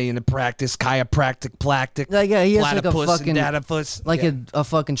fucking like Praying to practice, chiropractic, plactic. like yeah he has like a platypus and fucking datapus. like Yeah. a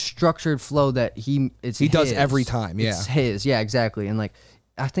fucking structured flow that he does his. every time, yeah. It's his. Yeah, exactly. And like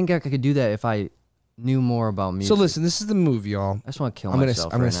I think I could do that if I knew more about music. So listen, this is the move, y'all. I just want to kill I'm gonna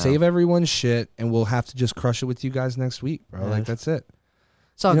myself. I'm right gonna now. save everyone's shit, and we'll have to just crush it with you guys next week, bro. Yeah. Like that's it.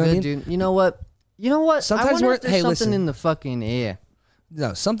 It's all You know what I good, mean? dude. You know what? Sometimes I wonder we're- if there's hey, something listen. in the fucking air.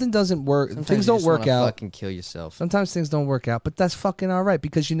 No, something doesn't work. Sometimes Things you don't just work wanna out. Fucking kill yourself. Sometimes things don't work out, but that's fucking all right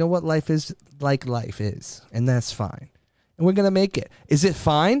because you know what life is like. Life is, and that's fine. And we're gonna make it. Is it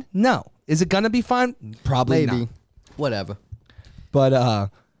fine? No. Is it gonna be fine? Probably Maybe. not. Whatever. But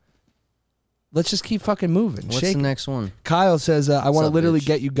let's just keep fucking moving. What's Shake. the next one? Kyle says, I want to up, literally bitch?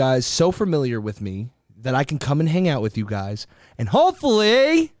 get you guys so familiar with me that I can come and hang out with you guys and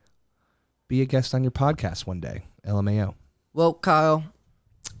hopefully be a guest on your podcast one day. LMAO. Well, Kyle,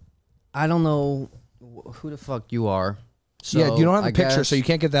 I don't know who the fuck you are. So yeah, you don't have a I picture, guess- so you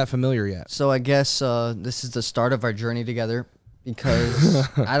can't get that familiar yet. So I guess this is the start of our journey together because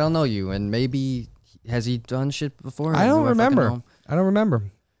I don't know you, and maybe has he done shit before? I don't Do fucking remember. know? I don't remember.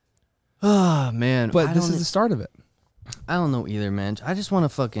 Oh man, But this is the start of it. I don't know either, man. I just want to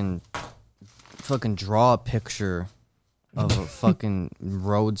fucking draw a picture of a fucking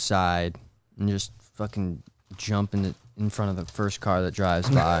roadside and just fucking jump in front of the first car that drives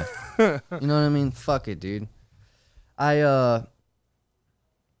by. You know what I mean? Fuck it, dude. I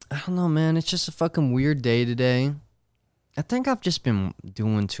don't know, man. It's just a fucking weird day today. I think I've just been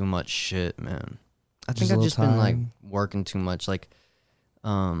doing too much shit, man. I think Just a I've little just been like time. working too much, like,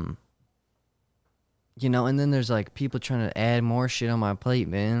 you know. And then there's like people trying to add more shit on my plate,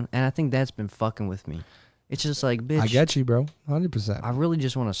 man. And I think that's been fucking with me. It's just like, bitch, I get you, bro. 100%. I really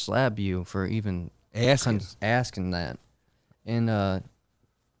just want to slap you for even asking that. And I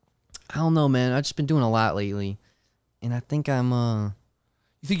don't know, man. I've just been doing a lot lately, and I think I'm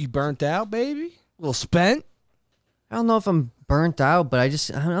You think you burnt out, baby? A little spent? I don't know if I'm burnt out, but I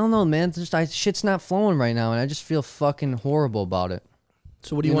don't know, man. Shit's not flowing right now, and I just feel fucking horrible about it.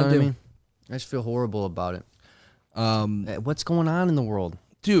 So what do you want to know do? what I mean? I just feel horrible about it. What's going on in the world?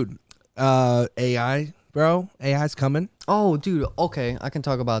 Dude, AI, bro. AI's coming. Oh, dude. Okay, I can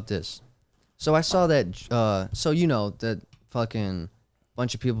talk about this. So I saw that. So you know that fucking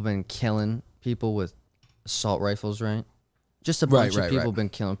bunch of people been killing people with assault rifles, right? Just a bunch of people been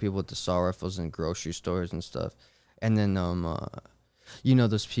killing people with assault rifles in grocery stores and stuff. And then you know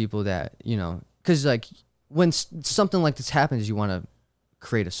those people that because like when something like this happens, you want to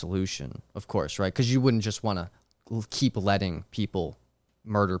create a solution, of course, right? Because you wouldn't just want to keep letting people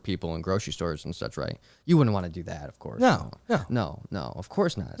murder people in grocery stores and such, right? You wouldn't want to do that, of course. No, No, of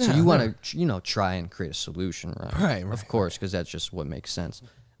course not. So Yeah, you want to, try and create a solution, right? Right. Of course, because that's just what makes sense.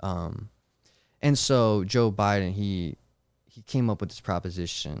 And so Joe Biden, he came up with this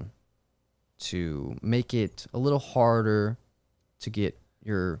proposition to make it a little harder to get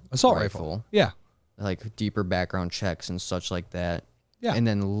your Assault rifle. Yeah. like deeper background checks and such like that. Yeah. And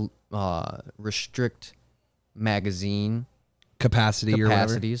then restrict magazine Capacity or whatever.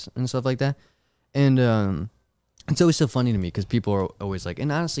 capacities and stuff like that. And it's always so funny to me because people are always like,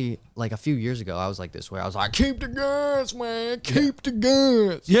 and honestly, like a few years ago, I was like this way. I was like, keep the guns, man. Keep the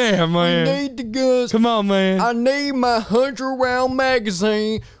guns. Yeah, I man. need the guns. Come on, man. I need my 100-round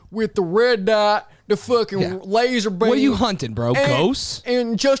magazine with the red dot the fucking laser beam. What are you hunting, bro? Ghosts?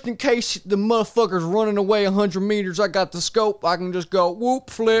 And just in case the motherfucker's running away 100 meters, I got the scope. I can just go, whoop,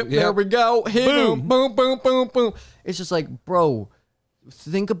 flip, there we go, hit him, boom, boom, boom, boom. It's just like, bro,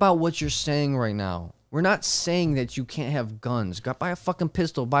 think about what you're saying right now. We're not saying that you can't have guns. Buy a fucking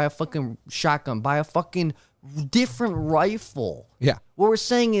pistol, buy a fucking shotgun, buy a fucking different rifle. Yeah. What we're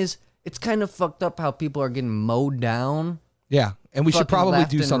saying is it's kind of fucked up how people are getting mowed down. Yeah. And we should probably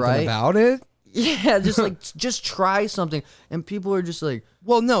do something about it. Yeah, just try something. And people are just like,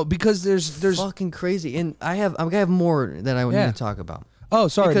 well, no, because there's fucking crazy. And I have more that I need to talk about. Oh,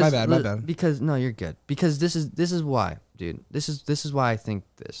 sorry, my bad. Because no, you're good. Because this is why, dude. This is why I think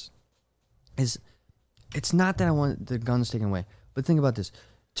this is. It's not that I want the guns taken away, but think about this: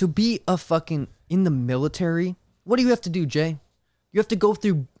 to be a fucking in the military, what do you have to do, Jay? You have to go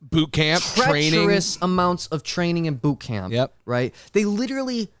through boot camp, treacherous amounts of training and boot camp. Yep. Right. They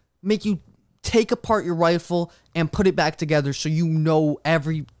literally make you take apart your rifle and put it back together, so you know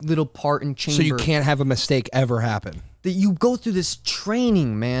every little part and chamber. So you can't have a mistake ever happen. That you go through this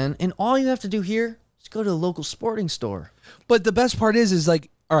training, man, and all you have to do here is go to a local sporting store. But the best part is like,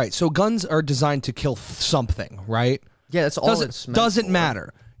 all right, so guns are designed to kill something, right? Yeah, that's all it's meant doesn't for.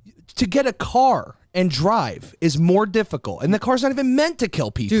 matter. To get a car and drive is more difficult, and the car's not even meant to kill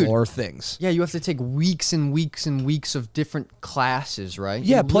people or things. Yeah, you have to take weeks and weeks and weeks of different classes, right?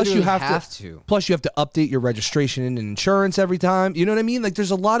 Yeah, plus you have to. Plus you have to update your registration and insurance every time. You know what I mean? Like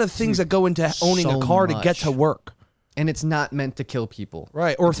there's a lot of things that go into owning a car to get to work. And it's not meant to kill people.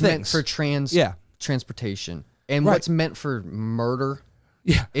 Right, or it's things. Meant for transportation. And what's meant for murder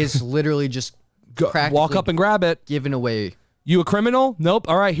is literally just walk up and grab it. Giving away. You a criminal? Nope.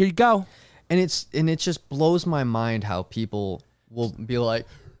 All right, here you go. And it just blows my mind how people will be like,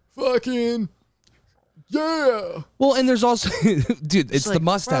 fucking yeah. Well, and there's also dude, it's like, the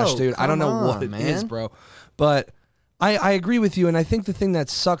mustache, dude. I don't know what it is, bro. But I agree with you, and I think the thing that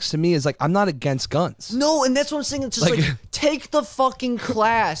sucks to me is like I'm not against guns. No, and that's what I'm saying. It's just like take the fucking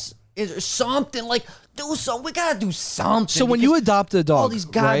class. Is something like do something. We gotta do something. So when you adopt a dog, all these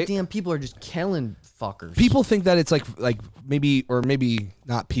goddamn people are just killing fuckers. People think that it's like maybe or maybe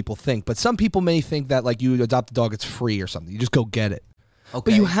not. People think, but some people may think that like you adopt a dog, it's free or something. You just go get it.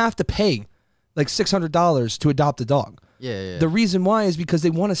 Okay. But you have to pay like $600 to adopt a dog. Yeah. The reason why is because they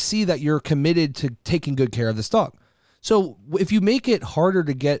want to see that you're committed to taking good care of this dog. So if you make it harder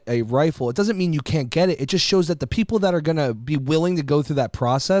to get a rifle, it doesn't mean you can't get it. It just shows that the people that are going to be willing to go through that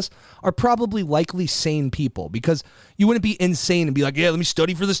process are probably likely sane people, because you wouldn't be insane and be like, yeah, let me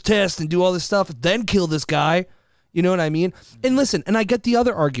study for this test and do all this stuff, then kill this guy. You know what I mean? And listen, and I get the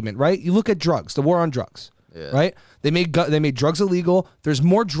other argument, right? You look at drugs, the war on drugs, right? They made drugs illegal. There's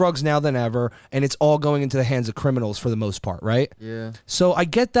more drugs now than ever, and it's all going into the hands of criminals for the most part, right? Yeah. So I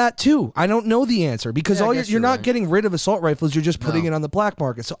get that too. I don't know the answer because you're not getting rid of assault rifles. You're just putting it on the black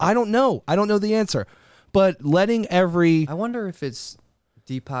market. So I don't know. I don't know the answer. But letting I wonder if it's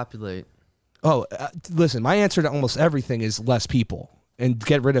depopulate. Oh, listen, my answer to almost everything is less people and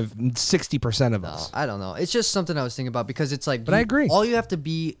get rid of 60% of us. I don't know. It's just something I was thinking about because it's like, but I agree. All you have to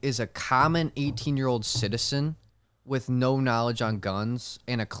be is a common 18-year-old citizen with no knowledge on guns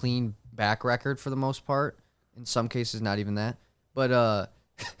and a clean back record for the most part. In some cases, not even that. But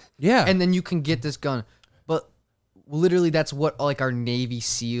yeah. And then you can get this gun. But literally, that's what like our Navy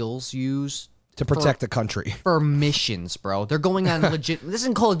SEALs use to protect the country for missions, bro. They're going on legit. This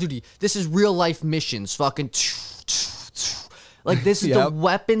isn't Call of Duty. This is real life missions. Fucking. Like this is the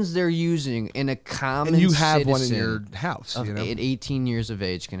weapons they're using in a common. And you have one in your house. At 18 years of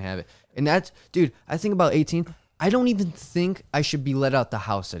age can have it. And that's, dude, I think about 18. I don't even think I should be let out the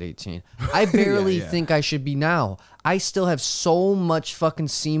house at 18. I barely think I should be now. I still have so much fucking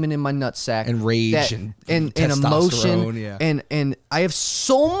semen in my nutsack. And rage and emotion. Yeah. And I have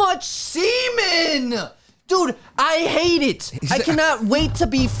so much semen. Dude, I hate it. I cannot wait to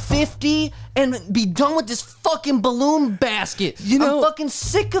be 50 and be done with this fucking balloon basket. You know, I'm fucking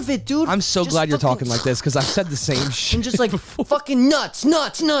sick of it, dude. I'm so glad you're talking like this because I've said the same shit. And just like fucking nuts.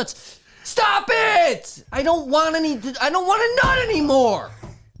 Stop it! I don't want a nut anymore.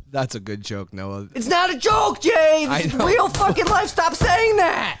 That's a good joke, Noah. It's not a joke, Jay. This is real fucking life. Stop saying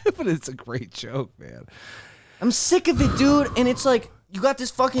that. But it's a great joke, man. I'm sick of it, dude. And it's like, you got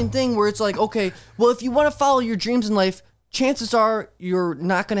this fucking thing where it's like, okay, well, if you want to follow your dreams in life, chances are you're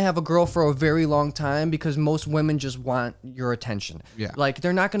not going to have a girl for a very long time because most women just want your attention. Yeah. Like,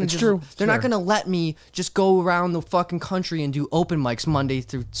 they're not going to They're not going to let me just go around the fucking country and do open mics Monday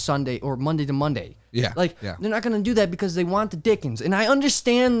through Sunday or Monday to Monday. Yeah. Like, they're not going to do that because they want the Dickens. And I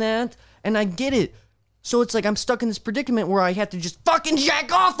understand that and I get it. So it's like I'm stuck in this predicament where I have to just fucking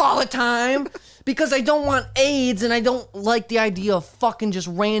jack off all the time because I don't want AIDS and I don't like the idea of fucking just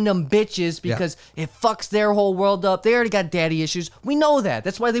random bitches because it fucks their whole world up. They already got daddy issues. We know that.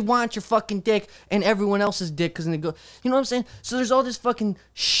 That's why they want your fucking dick and everyone else's dick because they go, you know what I'm saying? So there's all this fucking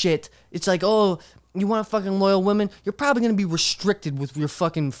shit. It's like, oh, you want fucking loyal women? You're probably going to be restricted with your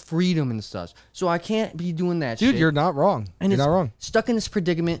fucking freedom and stuff. So I can't be doing that shit. Dude, you're not wrong. And you're not wrong. Stuck in this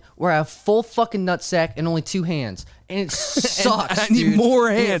predicament where I have full fucking nutsack and only 2 hands. And it sucks, I need more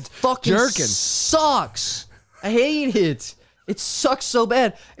hands. It fucking jerking. sucks. I hate it. It sucks so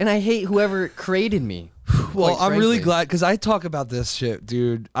bad. And I hate whoever created me. Well, I'm really glad because I talk about this shit,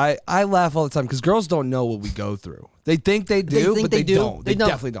 dude. I laugh all the time because girls don't know what we go through. They think they do, but they don't. They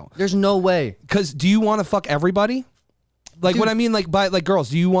definitely don't. There's no way. Because do you want to fuck everybody? Like, Dude, what I mean, like, by like girls,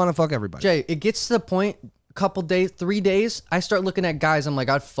 do you want to fuck everybody? Jay, it gets to the point, a couple days, 3 days, I start looking at guys, I'm like,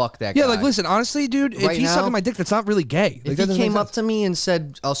 I'd fuck that guy. Yeah, like, listen, honestly, dude, if he's sucking my dick, that's not really gay. Like, if he came up to me and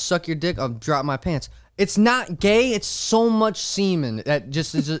said, I'll suck your dick, I'll drop my pants. It's not gay, it's so much semen that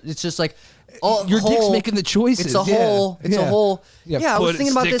just, it's just like, your dick's making the choices. It's a hole. It's a hole. Yeah, I was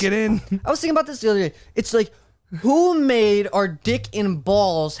thinking about this. I was thinking about this the other day. It's like, who made our dick and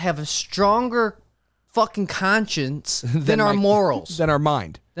balls have a stronger fucking conscience than our morals? Than our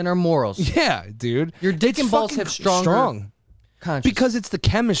mind. Than our morals. Yeah, dude. Your dick and balls have strong conscience. Because it's the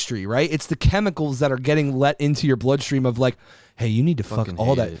chemistry, right? It's the chemicals that are getting let into your bloodstream of like, hey, you need to fuck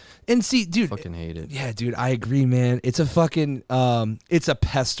all that. And see, dude. Fucking hate it. Yeah, dude, I agree, man. It's a fucking, it's a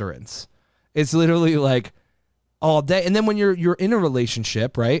pestilence. It's literally like all day. And then when you're in a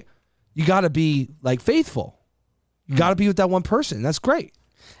relationship, right, you got to be like faithful. You got to be with that one person. That's great.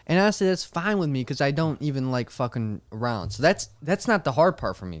 And honestly, that's fine with me because I don't even like fucking around. So that's not the hard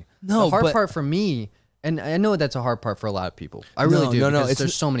part for me. No, the hard part for me, and I know that's a hard part for a lot of people. I really do. No,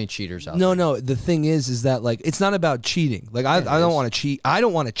 there's so many cheaters out there. No, the thing is that like it's not about cheating. Like I don't want to cheat. I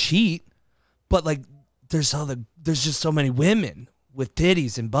don't want to cheat, but like there's just so many women with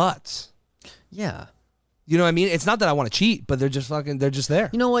titties and butts. Yeah. You know what I mean? It's not that I want to cheat, but they're just there.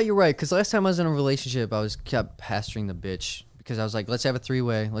 You know what? You're right. Because last time I was in a relationship, I kept pestering the bitch because I was like, let's have a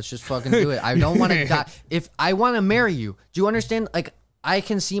 3-way. Let's just fucking do it. I don't want to die. If I want to marry you, do you understand? Like, I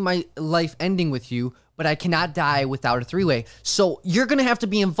can see my life ending with you, but I cannot die without a 3-way. So you're going to have to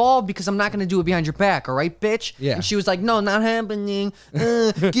be involved because I'm not going to do it behind your back. All right, bitch? Yeah. And she was like, no, not happening.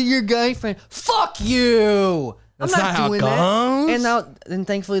 Get your guy friend. Fuck you. That's I'm not doing that. And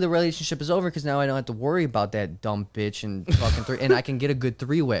thankfully the relationship is over because now I don't have to worry about that dumb bitch and fucking and I can get a good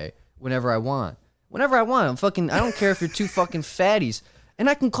 3-way whenever I want. Whenever I want. I don't care if you're 2 fucking fatties. And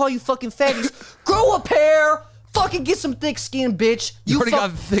I can call you fucking fatties. Grow a pair. Fucking get some thick skin, bitch. You already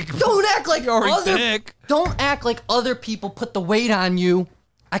got thick. Don't act like thick. Don't act like other people put the weight on you.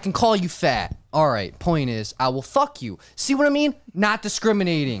 I can call you fat. All right. Point is, I will fuck you. See what I mean? Not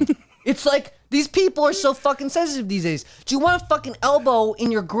discriminating. It's like these people are so fucking sensitive these days. Do you want a fucking elbow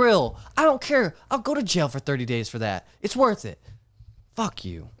in your grill? I don't care. I'll go to jail for 30 days for that. It's worth it. Fuck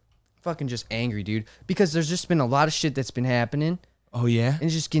you. Fucking just angry, dude. Because there's just been a lot of shit that's been happening. Oh, yeah? And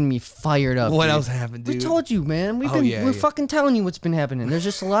it's just getting me fired up. What else happened, dude? We told you, man. We're fucking telling you what's been happening. There's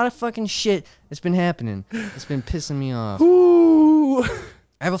just a lot of fucking shit that's been happening. It's been pissing me off. Ooh.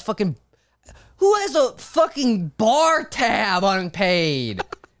 I have a fucking... Who has a fucking bar tab unpaid?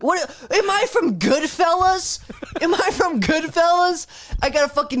 What am I from Goodfellas? Am I from Goodfellas? I got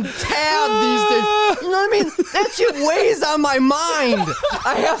a fucking tab these days. You know what I mean? That shit weighs on my mind.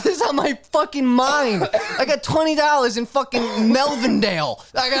 I have this on my fucking mind. I got $20 in fucking Melvindale.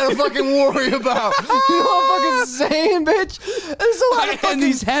 I gotta fucking worry about. You know what I'm fucking saying, bitch? There's a lot of fucking, and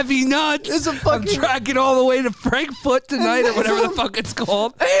these heavy nuts. There's a fucking, I'm tracking all the way to Frankfurt tonight or whatever the fuck it's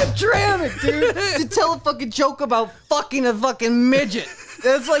called. Hamtramck, dude. To tell a fucking joke about fucking a fucking midget.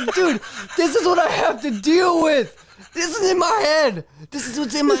 It's like, dude, this is what I have to deal with. This is in my head. This is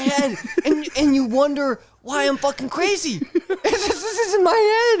what's in my head. And you wonder why I'm fucking crazy. This is in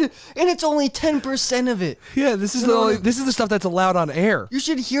my head. And it's only 10% of it. Yeah, this is the stuff that's allowed on air. You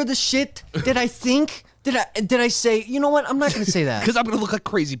should hear the shit that I think. Did I say, you know what? I'm not going to say that. Because I'm going to look like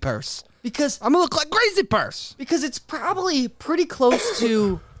Crazy Purse. Because I'm going to look like Crazy Purse. Because it's probably pretty close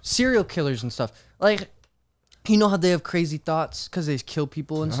to serial killers and stuff. Like, you know how they have crazy thoughts because they kill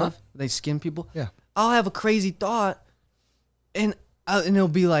people and stuff? They skin people? Yeah. I'll have a crazy thought, and it'll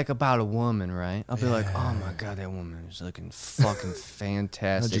be like about a woman, right? I'll be like, oh my God, that woman is looking fucking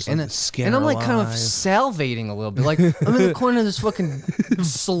fantastic. And I'm like kind of salivating a little bit. Like, I'm in the corner of this fucking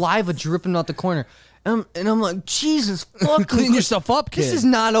saliva dripping out the corner. And I'm like, Jesus, fuck. Clean yourself up, kid. This is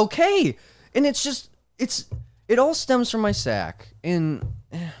not okay. And it's just, it all stems from my sack. And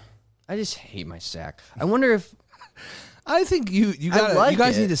I just hate my sack. I wonder if I think you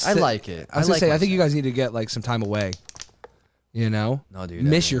guys need to. I like it. I was gonna say I think you guys need to get like some time away. You know, no, dude,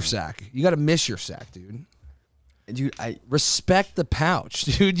 miss your sack. You got to miss your sack, dude. Dude, I respect the pouch,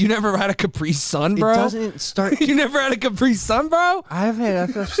 dude. You never had a Capri Sun, bro. It doesn't start. You never had a Capri Sun, bro. I've had.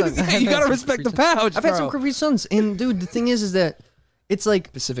 You gotta respect the pouch. I've had some Capri Suns, and dude, the thing is that it's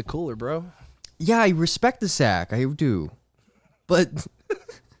like Pacific Cooler, bro. Yeah, I respect the sack. I do, but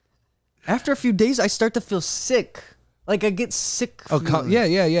after a few days, I start to feel sick. Like I get sick. Oh,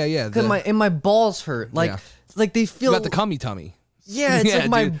 yeah. Because my balls hurt. Like they feel. You got the cummy tummy. Yeah, it's like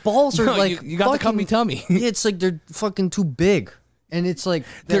my balls are like you got the cummy tummy. Yeah, it's like they're fucking too big, and it's like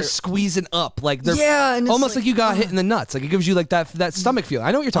they're squeezing up, like they're and it's almost like you got hit in the nuts. Like it gives you like that stomach feel.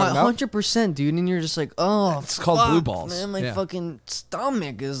 I know what you're talking about. 100%, dude. And you're just like, oh, it's called blue balls. Man, my fucking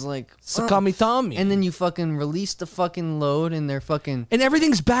stomach is like cummy tummy. And then you fucking release the fucking load, and they're fucking and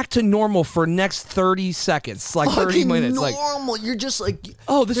everything's back to normal for next 30 seconds, like 30 minutes. Normal. You're just like,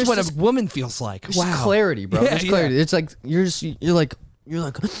 oh, this is what a woman feels like. Wow, clarity, bro. There's clarity. It's like you're like you're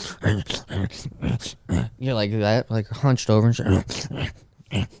like that, like hunched over and shit.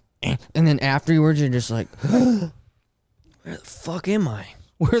 And then afterwards, you're just like, where the fuck am I?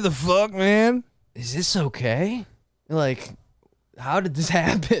 Where the fuck, man? Is this okay? Like, how did this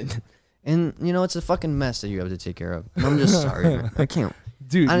happen? And you know, it's a fucking mess that you have to take care of. I'm just sorry, man. I can't,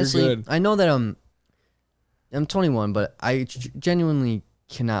 dude. Honestly, you're good. I know that I'm 21, but I genuinely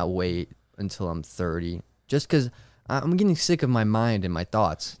cannot wait until I'm 30, just because I'm getting sick of my mind and my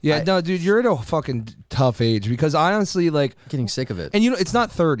thoughts. Yeah, no, dude, you're at a fucking tough age because I honestly like getting sick of it. And you know, it's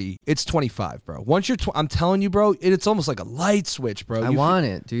not 30, it's 25, bro. Once you're, I'm telling you, bro, it's almost like a light switch, bro. I want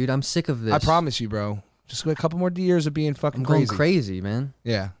it, dude. I'm sick of this. I promise you, bro. Just a couple more years of being fucking going crazy, man.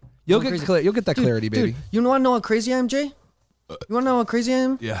 Yeah, you'll get you'll get that clarity, baby. Dude, you want to know how crazy I am, Jay? You want to know how crazy I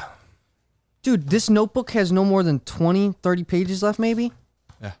am? Yeah. Dude, this notebook has no more than 20, 30 pages left, maybe.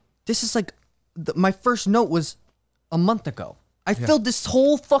 Yeah. This is like, my first note was a month ago. I filled this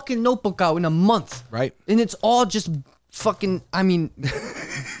whole fucking notebook out in a month. Right. And it's all just fucking, I mean,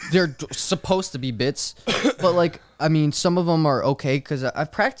 they're supposed to be bits, but like, I mean, some of them are okay because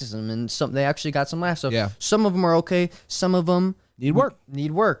I've practiced them and some, they actually got some laughs. So some of them are okay. Some of them need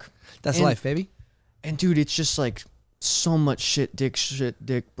work. That's life, baby. And dude, it's just like so much shit, dick,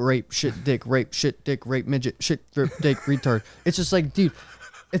 rape, shit, dick, rape, midget, shit, dick, retard. It's just like, dude,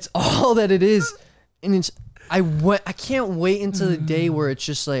 it's all that it is. And it's, I can't wait until the day where it's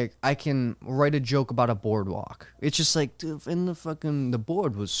just like I can write a joke about a boardwalk. It's just like, dude, and the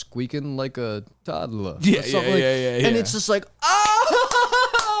board was squeaking like a toddler. Yeah. And it's just like,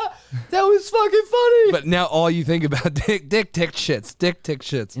 ah, that was fucking funny. But now all you think about dick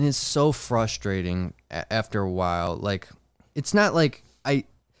shits. And it's so frustrating after a while. Like, it's not like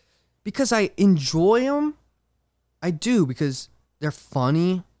because I enjoy them. I do because they're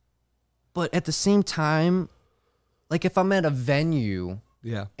funny. But at the same time, like if I'm at a venue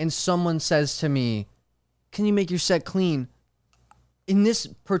and someone says to me, can you make your set clean? In this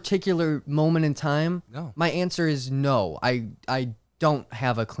particular moment in time, no. My answer is no. I don't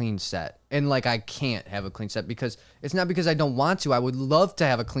have a clean set. And like I can't have a clean set because it's not because I don't want to. I would love to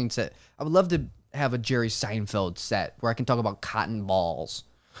have a clean set. I would love to have a Jerry Seinfeld set where I can talk about cotton balls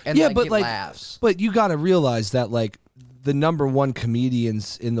and get laughs. But you got to realize that like the number one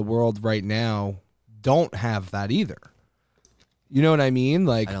comedians in the world right now don't have that either. You know what I mean?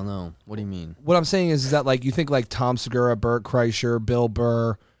 Like, I don't know. What do you mean? What I'm saying is that like you think like Tom Segura, Bert Kreischer, Bill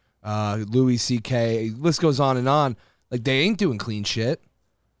Burr, Louis C.K., list goes on and on. Like they ain't doing clean shit.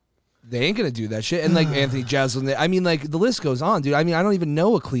 They ain't gonna do that shit. And like Anthony Jeselnik, I mean, like the list goes on, dude. I mean, I don't even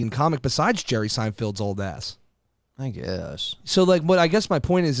know a clean comic besides Jerry Seinfeld's old ass. I guess. So like, what I guess my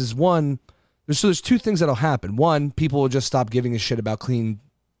point is one. There's two things that'll happen. One, people will just stop giving a shit about clean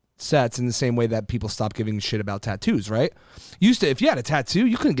sets in the same way that people stop giving a shit about tattoos, right? Used to, if you had a tattoo,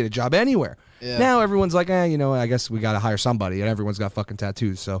 you couldn't get a job anywhere. Yeah. Now everyone's like, you know, I guess we got to hire somebody, and everyone's got fucking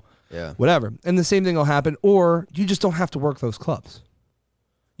tattoos, so whatever. And the same thing will happen, or you just don't have to work those clubs.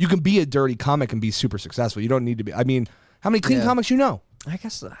 You can be a dirty comic and be super successful. You don't need to be. I mean, how many clean comics you know? I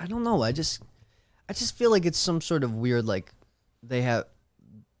guess, I don't know. I just feel like it's some sort of weird, like, they have...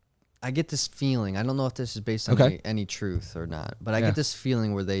 I get this feeling. I don't know if this is based on any truth or not, but I get this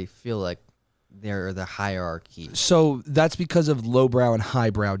feeling where they feel like they're the hierarchy. So that's because of lowbrow and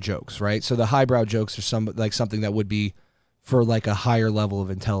highbrow jokes, right? So the highbrow jokes are something that would be for like a higher level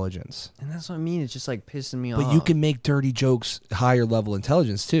of intelligence. And that's what I mean. It's just like pissing me off. But you can make dirty jokes higher level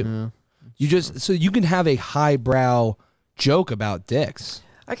intelligence too. Yeah. So you can have a highbrow joke about dicks.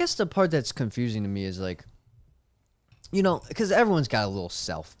 I guess the part that's confusing to me is like, you know, because everyone's got a little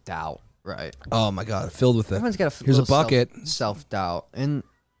self-doubt, right? Oh my God, filled with it. Everyone's got a Here's a little bucket. self-doubt, and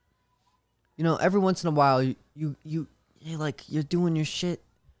you know, every once in a while, you're like, you're doing your shit,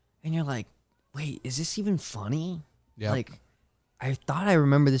 and you're like, wait, is this even funny? Yeah. Like, I thought I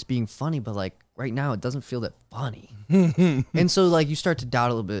remember this being funny, but like right now, it doesn't feel that funny. And so like you start to doubt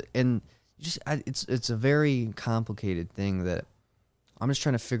a little bit, and you just it's a very complicated thing that I'm just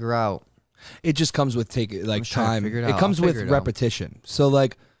trying to figure out. It just comes with time. Figure it It out. comes I'll with figure it out. repetition. So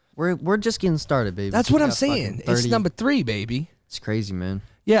like We're just getting started, baby. that's We what I'm got saying. fucking It's 30 number 3, baby. It's crazy, man.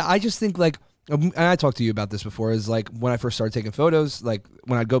 Yeah, I just think like, and I talked to you about this before, is like when I first started taking photos, like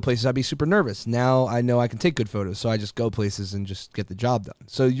when I'd go places, I'd be super nervous. Now I know I can take good photos, so I just go places and just get the job done.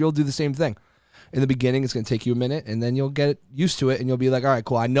 So you'll do the same thing. In the beginning, it's going to take you a minute, and then you'll get used to it, and you'll be like, all right,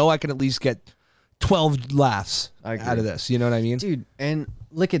 cool. I know I can at least get 12 laughs out of this. You know what I mean? Dude, and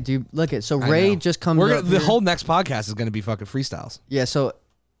look at. So Ray just comes up the here. whole next podcast is going to be fucking freestyles. Yeah, so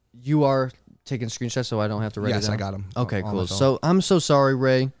you are taking screenshots so I don't have to write it Yes, down? I got them. Okay, cool. So I'm so sorry,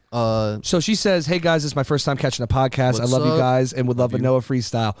 Ray. So she says, hey guys, this is my first time catching a podcast. I What's love you up? guys and would love to know a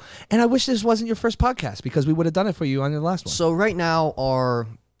freestyle. And I wish this wasn't your first podcast because we would have done it for you on your last one. So right now our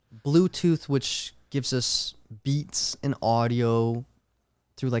Bluetooth, which gives us beats and audio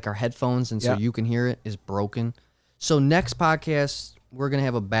through like our headphones, and so Yeah. you can hear it, is broken. So next podcast we're gonna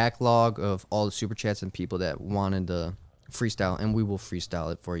have a backlog of all the super chats and people that wanted to freestyle, and we will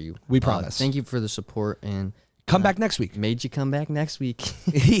freestyle it for you. We promise. Thank you for the support, and Come back next week. made you come back next week.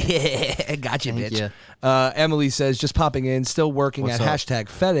 Yeah, gotcha, Thank bitch. ya. Emily says, just popping in, still working What's at up? hashtag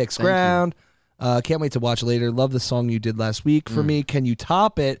FedEx you. Ground. Can't wait to watch later. Love the song you did last week for me. Can you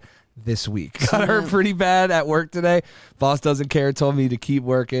top it this week? Got hurt pretty bad at work today. Boss doesn't care. Told me to keep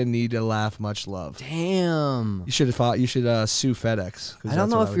working. Need to laugh. Much love. Damn. You should have thought. You should sue FedEx. I don't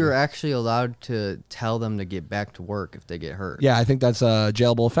know if you're actually allowed to tell them to get back to work if they get hurt. Yeah, I think that's a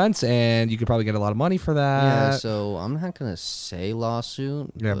jailable offense, and you could probably get a lot of money for that. Yeah, so I'm not gonna say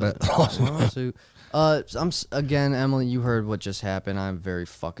lawsuit. Yeah, but- lawsuit. Again, Emily, you heard what just happened. I'm very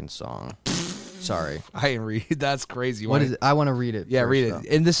fucking sorry. I didn't read. That's crazy. What is it? I want to read it. Yeah, first, read it. though.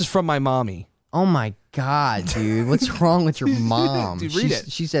 And this is from my mommy. Oh my god, dude, what's wrong with your mom? Dude, read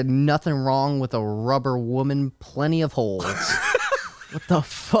it. She said nothing wrong with a rubber woman, plenty of holes. What the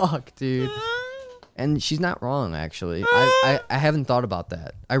fuck, dude? And she's not wrong, actually. I haven't thought about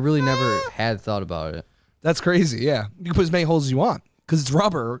that. I really never had thought about it. That's crazy. Yeah, you can put as many holes as you want because it's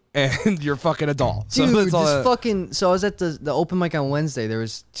rubber and you're fucking a doll. Dude, so that's all this fucking. So I was at the open mic on Wednesday. There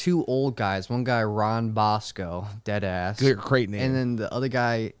was 2 old guys. One guy, Ron Bosco, dead ass. great name. And then the other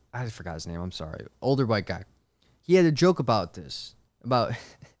guy, I forgot his name. I'm sorry. Older white guy. He had a joke about this. About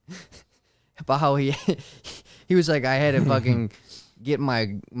how he was like, I had to fucking get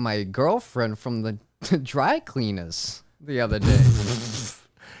my girlfriend from the dry cleaners the other day.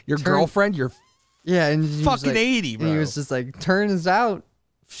 Your girlfriend, you're Yeah, and he was fucking like, 80, bro. And he was just like, turns out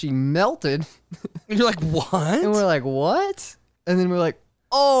she melted. And you're like, what? And we're like, what? And then we're like,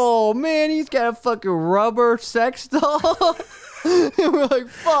 oh man, he's got a fucking rubber sex doll. And we're like,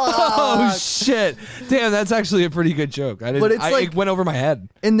 fuck. Oh shit! Damn, that's actually a pretty good joke. I didn't. But it's it like- went over my head.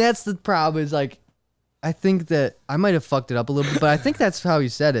 And that's the problem, is like, I think that I might have fucked it up a little bit, but I think that's how he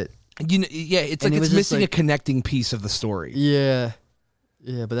said it. You know, yeah, it's And like it it's was just missing like- a connecting piece of the story. Yeah.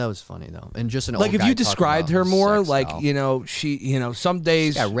 Yeah, but that was funny though. And just an Like old if guy you talking described about her his more, sex like doll. you know, some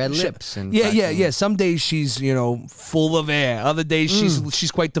days got red she- lips and yeah. fucking- Some days she's full of air. Other days she's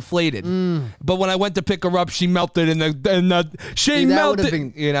quite deflated. But when I went to pick her up, she melted she Dude, that would've melted.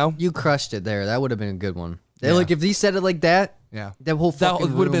 been- You know, You crushed it there. That would have been a good one. Yeah. Like if he said it like that, yeah. that whole fucking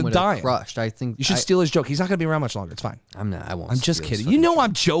would've room been would dying. have crushed. I think You should steal his joke. He's not gonna be around much longer. It's fine. I'm not. I won't. I'm just steal his kidding. fucking You know joke.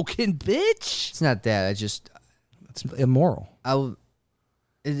 I'm joking, bitch. It's not that. I just. It's immoral.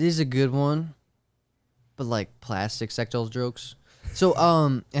 It is a good one, but like plastic sex doll jokes. So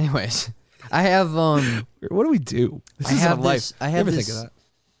anyways, I have What do we do? This I is have our life. this. I You have ever this. think of that?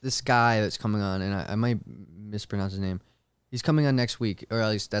 This guy that's coming on, and I might mispronounce his name. He's coming on next week, or at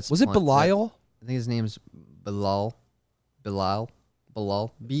least that's. Was it one- Belial? I think his name's Bilal. Bilal.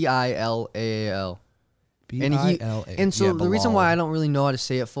 Bilal. And and so the reason why I don't really know how to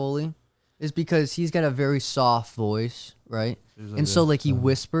say it fully is because he's got a very soft voice, right? And so like he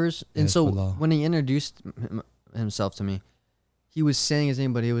whispers, and Yes, so Bilal. when he introduced himself to me, he was saying his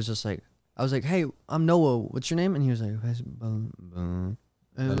name, but he was just like, I was like, "Hey, I'm Noah. What's your name?" And he was like, and,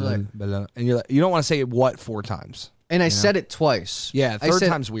 I was like, and you're like, you don't want to say it 4 times. and I said it twice. Yeah, I third said-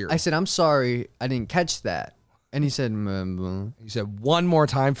 time's weird. I said, "I'm sorry, I didn't catch that." And he said, You said one more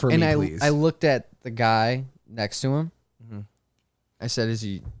time for and me, please. I looked at the guy next to him. Mhm. I said, "Is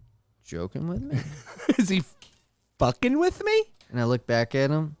he joking with me?" Is he fucking with me? And I looked back at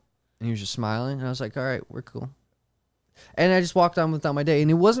him, and he was just smiling. And I was like, all right, we're cool. And I just walked on without my day. And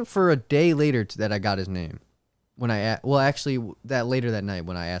it wasn't for a day later that I got his name. Actually, that later that night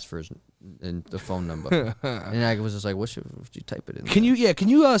when I asked for his the phone number. And I was just like, what should you type it in? Can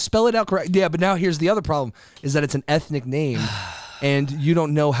you spell it out correct? Yeah, but now here's the other problem, is that it's an ethnic name. And you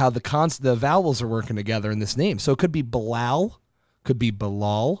don't know how the vowels are working together in this name. So it could be Bilal, could be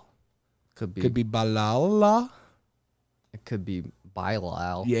Bilal, could be Balala. It could be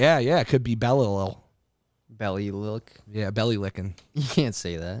Bilal. Yeah, it could be Bellil. Belly lick. Yeah, belly licking. You can't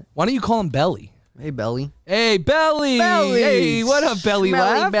say that. Why don't you call him Belly? Hey, Belly. Hey, Belly. Belly. Hey, what up, Belly?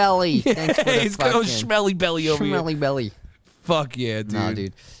 Smelly laugh? Belly. Yeah, Thanks for the it's got Schmelly Belly over here. Smelly Belly. Fuck yeah, dude. Nah,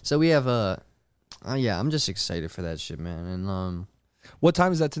 dude. So we have yeah, I'm just excited for that shit, man. And what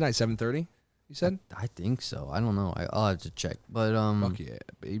time is that tonight? 7:30? You said? I think so. I don't know. I'll have to check. But fuck yeah,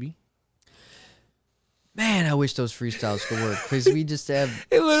 baby. Man, I wish those freestyles could work because we just have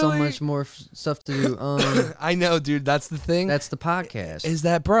so much more stuff to do. I know, dude. That's the thing. That's the podcast. Is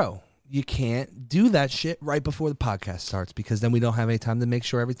that, bro? You can't do that shit right before the podcast starts because then we don't have any time to make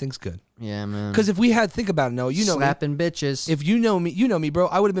sure everything's good. Yeah, man. Because if we had, think about it, no, you know slapping bitches. If you know me, bro.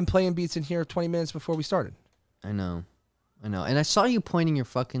 I would have been playing beats in here 20 minutes before we started. I know. And I saw you pointing your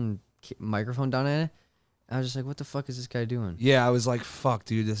fucking microphone down at it. I was just like, what the fuck is this guy doing? Yeah, I was like, fuck,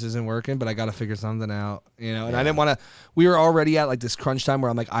 dude, this isn't working, but I got to figure something out, you know? And I didn't want to, we were already at like this crunch time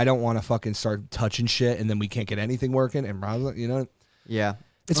where I'm like, I don't want to fucking start touching shit and then we can't get anything working. And, you know? Yeah.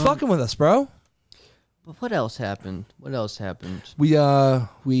 It's fucking with us, bro. But what else happened? We took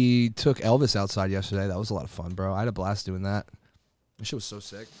Elvis outside yesterday. That was a lot of fun, bro. I had a blast doing that. That shit was so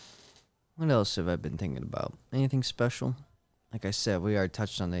sick. What else have I been thinking about? Anything special? Like I said, we already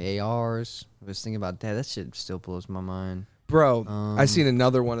touched on the ARs. I was thinking about that. That shit still blows my mind. Bro, I seen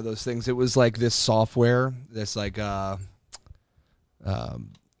another one of those things. It was like this software, this like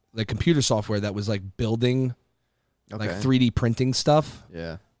computer software that was like building like 3D printing stuff.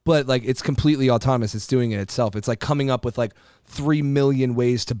 Yeah. But like it's completely autonomous. It's doing it itself. It's like coming up with like 3 million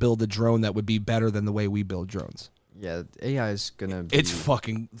ways to build a drone that would be better than the way we build drones. Yeah, AI is gonna be... It's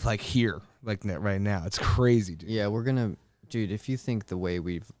fucking like here, like right now. It's crazy, dude. Yeah, we're gonna... Dude, if you think the way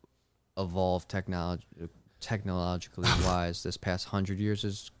we've evolved technologically wise this past 100 years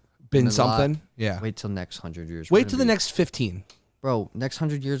has been something, yeah. Wait till next 100 years. Wait till the next 15. Bro, next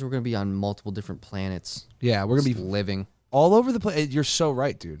 100 years we're going to be on multiple different planets. Yeah, we're going to be living. All over the place. You're so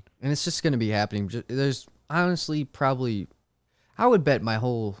right, dude. And it's just going to be happening. There's honestly probably... I would bet my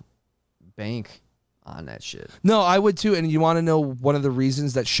whole bank on that shit. No, I would too. And you want to know one of the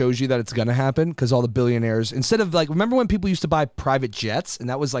reasons that shows you that it's going to happen? Because all the billionaires, instead of like, remember when people used to buy private jets and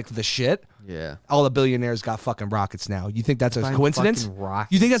that was like the shit? Yeah. All the billionaires got fucking rockets now. You think that's a coincidence?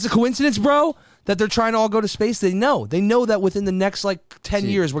 Rockets. You think that's a coincidence, bro? That they're trying to all go to space? They know that within the next like 10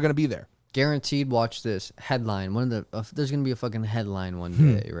 years we're going to be there. Guaranteed. Watch this headline. There's going to be a fucking headline one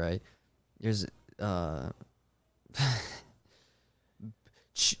day, right? There's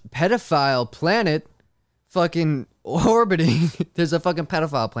pedophile planet fucking orbiting. There's a fucking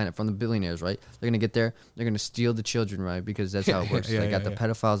pedophile planet from the billionaires, right? They're gonna get there. They're gonna steal the children, right? Because that's how it works. They got the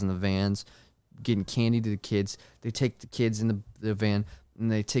pedophiles in the vans, getting candy to the kids. They take the kids in the van and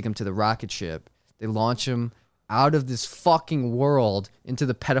they take them to the rocket ship. They launch them out of this fucking world into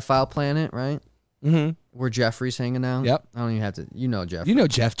the pedophile planet, right? Mm-hmm. Where Jeffrey's hanging out. Yep. I don't even have to. You know Jeff. You know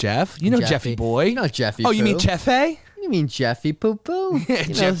Jeff. You know Jeffy boy. You know Jeffy. Oh, you mean Jeffy? You mean Jeffy Poo Poo? Yeah,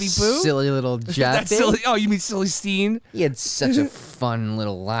 Jeffy Poo? Silly little Jeffy. That's silly. Oh, you mean Silly Steen? He had such a fun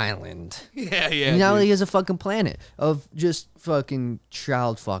little island. Yeah. Now he has a fucking planet of just fucking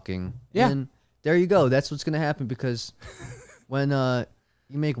child fucking. Yeah. And there you go. That's what's going to happen because when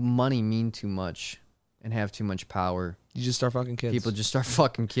you make money mean too much and have too much power, you just start fucking kids. People just start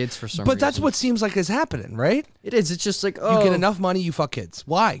fucking kids for some reason. But that's what seems like is happening, right? It is. It's just like, you get enough money, you fuck kids.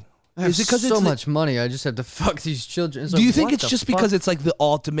 Why? I have so much money, I just have to fuck these children. Do you think it's just because it's like the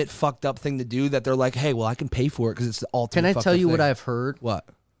ultimate fucked up thing to do that they're like, hey, well, I can pay for it because it's the ultimate. Can I tell you what I've heard? What?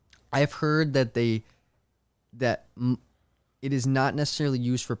 I've heard that it is not necessarily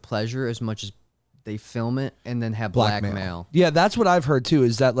used for pleasure as much as they film it and then have blackmail. Yeah, that's what I've heard too.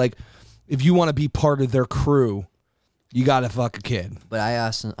 Is that like, if you want to be part of their crew, you got to fuck a kid. But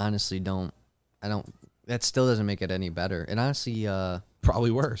I honestly don't. I don't. That still doesn't make it any better. And honestly,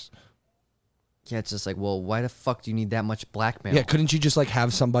 probably worse. Yeah, it's just like, well, why the fuck do you need that much blackmail? Yeah, couldn't you just like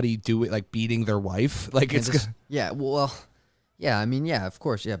have somebody do it, like beating their wife? Like it's just, yeah, well, yeah. I mean, yeah, of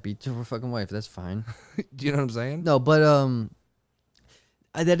course, yeah, beat your fucking wife. That's fine. Do you know what I'm saying? No, but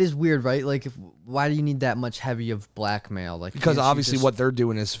that is weird, right? Like, why do you need that much heavy of blackmail? Like, because obviously what they're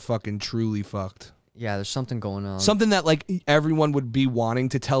doing is fucking truly fucked. Yeah, there's something going on. Something that like everyone would be wanting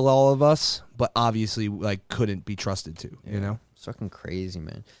to tell all of us, but obviously like couldn't be trusted to, you know? It's fucking crazy,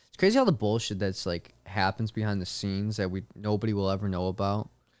 man. It's crazy how the bullshit that's like happens behind the scenes that nobody will ever know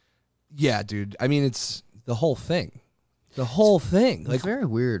about. Yeah, dude. I mean, it's the whole thing. The whole thing. Like, it's very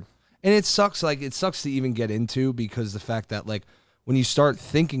weird. And it sucks to even get into, because the fact that like when you start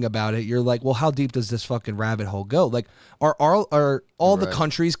thinking about it, you're like, well, how deep does this fucking rabbit hole go? Like, are all the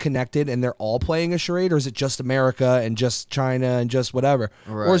countries connected and they're all playing a charade, or is it just America and just China and just whatever?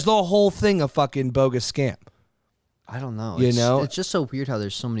 Right. Or is the whole thing a fucking bogus scam? I don't know. It's just so weird how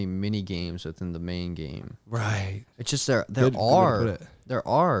there's so many mini games within the main game. Right. It's just there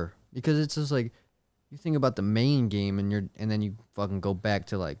are because it's just like you think about the main game and then you fucking go back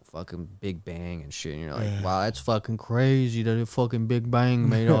to like fucking Big Bang and shit, and you're like, wow, that's fucking crazy that fucking Big Bang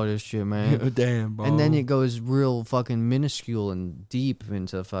made all this shit, man. Damn, bro. And then it goes real fucking minuscule and deep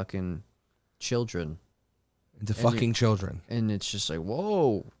into fucking children. Children. And it's just like,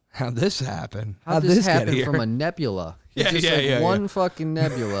 whoa. How'd this happen? How'd this happen from a nebula? Yeah, one fucking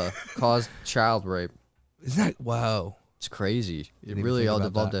nebula caused child rape. Isn't that, wow. It's crazy. It really all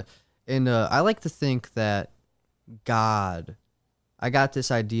devolved to. And I like to think that God, I got this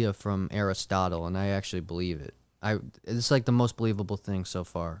idea from Aristotle, and I actually believe it. It's like the most believable thing so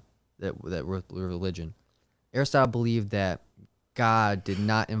far, that religion. Aristotle believed that God did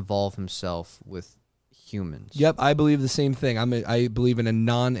not involve himself with humans. Yep, I believe the same thing. I believe in a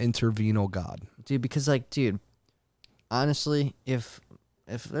non-intervenal God. Dude, because honestly, if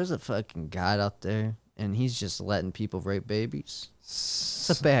there's a fucking God out there and he's just letting people rape babies, it's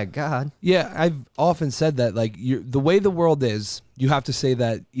a bad God. Yeah, I've often said that, like, the way the world is, you have to say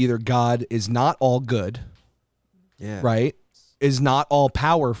that either God is not all good, right, is not all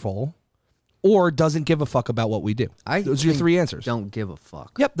powerful, or doesn't give a fuck about what we do. Those are your three answers. Don't give a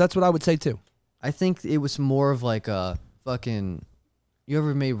fuck. Yep, that's what I would say too. I think it was more of like a fucking. You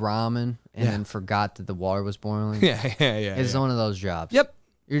ever made ramen and then forgot that the water was boiling? Yeah. It's one of those jobs. Yep.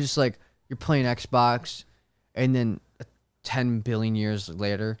 You're just like, you're playing Xbox, and then 10 billion years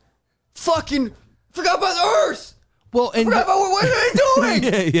later, fucking forgot about the Earth. Well, and forgot about what are they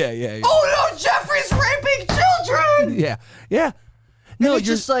doing? yeah. Oh no, Jeffrey's raping children. Yeah. No, you're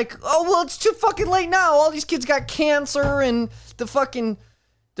just like, oh well, it's too fucking late now. All these kids got cancer and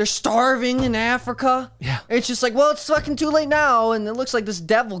they're starving in Africa. Yeah. It's just like, well, it's fucking too late now, and it looks like this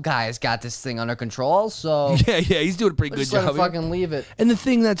devil guy's got this thing under control, so yeah, he's doing a pretty good job. Let him fucking leave it. And the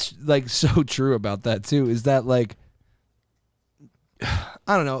thing that's like so true about that too is that, like,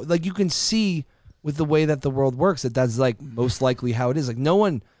 I don't know, like, you can see with the way that the world works that's like most likely how it is. Like, no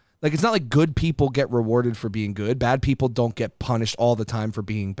one, like, it's not like good people get rewarded for being good. Bad people don't get punished all the time for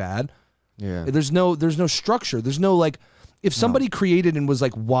being bad. Yeah. There's no structure. There's no, like, if somebody created and was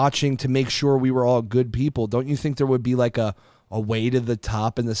like watching to make sure we were all good people, don't you think there would be like a way to the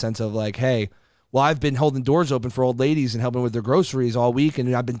top, in the sense of like, hey, well, I've been holding doors open for old ladies and helping with their groceries all week,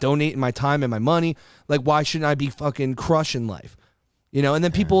 and I've been donating my time and my money. Like, why shouldn't I be fucking crushing life? You know, and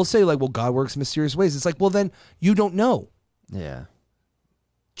then people will say, like, well, God works in mysterious ways. It's like, well, then you don't know. Yeah.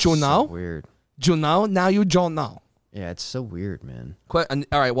 Do you know? So weird. Do you know? Now you don't know. Yeah, it's so weird, man. All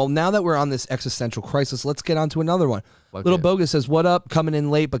right, well, now that we're on this existential crisis, let's get on to another one. Okay. Little Bogus says, what up? Coming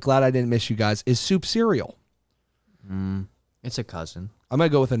in late, but glad I didn't miss you guys. Is soup cereal? It's a cousin. I'm going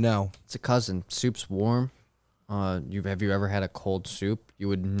to go with a no. It's a cousin. Soup's warm. Have you ever had a cold soup? You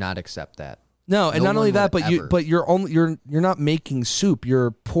would not accept that. No, and not only that, but ever. you're not making soup.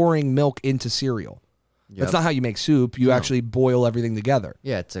 You're pouring milk into cereal. Yep. That's not how you make soup. You actually boil everything together.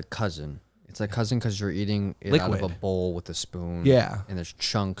 Yeah, it's a cousin. It's a cousin because you're eating it liquid out of a bowl with a spoon. Yeah, and there's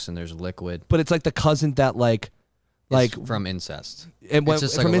chunks and there's liquid. But it's like the cousin that like from incest. And went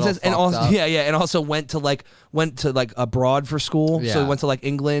from incest, and also and also went to abroad for school. Yeah. So he went to like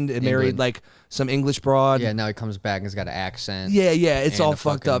England and married like some English broad. Yeah, now he comes back and he's got an accent. Yeah, it's all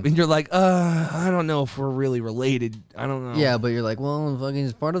fucked up, and you're like, I don't know if we're really related. I don't know. Yeah, but you're like, well, fucking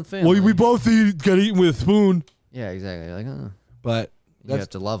he's part of the family. Well, we both got eaten with a spoon. Yeah, exactly. You're like, but you have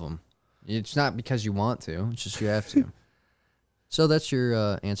to love him. It's not because you want to. It's just you have to. So that's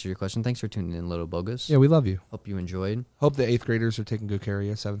your answer to your question. Thanks for tuning in, Little Bogus. Yeah, we love you. Hope you enjoyed. Hope the 8th graders are taking good care of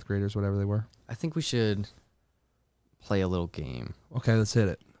you, 7th graders, whatever they were. I think we should play a little game. Okay, let's hit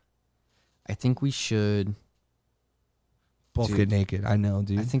it. I think we should both get naked. I know,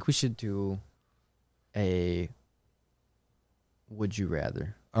 dude. I think we should do a would you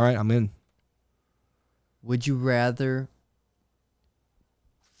rather. All right, I'm in. Would you rather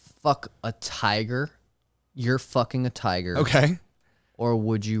fuck a tiger? You're fucking a tiger. Okay. Or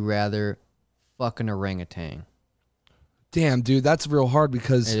would you rather fuck an orangutan? Damn, dude, that's real hard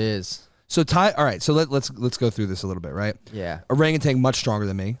because it is. So all right. So let's go through this a little bit, right? Yeah. Orangutan much stronger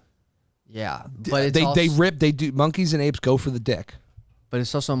than me. Yeah, but they do. Monkeys and apes go for the dick. But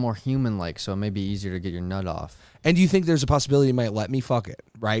it's also more human-like, so it may be easier to get your nut off. And do you think there's a possibility you might let me fuck it?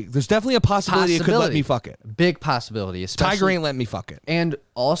 Right? There's definitely a possibility it could let me fuck it. Big possibility. Especially, Tiger ain't letting me fuck it. And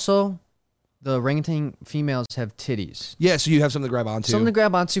also, the orangutan females have titties. Yeah, so you have something to grab onto. Something to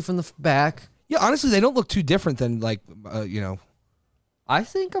grab onto from the back. Yeah, honestly, they don't look too different than like, you know. I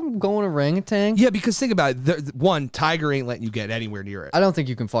think I'm going orangutan. Yeah, because think about it. One, tiger ain't letting you get anywhere near it. I don't think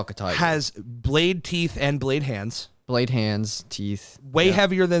you can fuck a tiger. Has blade teeth and blade hands. Blade hands, teeth. Way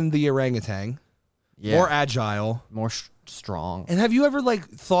heavier than the orangutan. Yeah. More agile. More strong. And have you ever like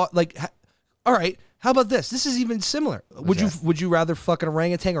thought like, all right, how about this? This is even similar. Would you rather fuck an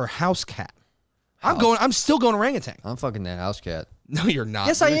orangutan or a house cat? I'm still going orangutan. I'm fucking that house cat. No, you're not.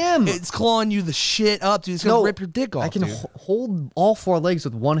 Yes, dude. I am. It's clawing you the shit up, dude. It's gonna rip your dick off. I can hold all 4 legs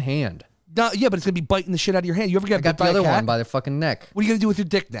with one hand. No, yeah, but it's gonna be biting the shit out of your hand. You ever get bit by a cat? I got the other one by the fucking neck. What are you gonna do with your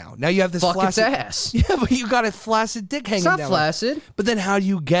dick now? Now you have this fuck flaccid its ass. Yeah, but you got a flaccid dick hanging down. It's not flaccid. But then how do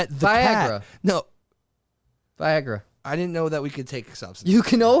you get the Viagra? Cat? No, Viagra. I didn't know that we could take substances. You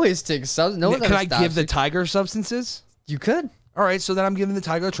can always take substances. No, can I give the tiger substances? You could. All right, so then I'm giving the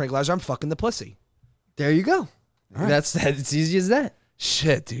tiger a tranquilizer. I'm fucking the pussy. There you go. Right. That's it's easy as that.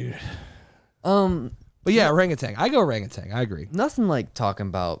 Shit, dude. But yeah, orangutan. I go orangutan. I agree. Nothing like talking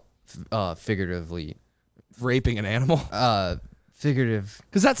about figuratively raping an animal. Figurative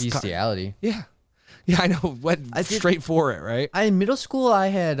because that's bestiality. Yeah, I know. Went straight for it, right? In middle school, I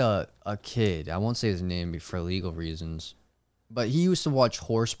had a kid. I won't say his name for legal reasons, but he used to watch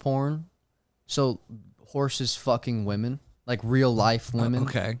horse porn. So horses fucking women, like real life women.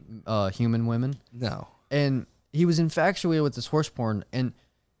 Okay. Human women. No. And he was infatuated with this horse porn, and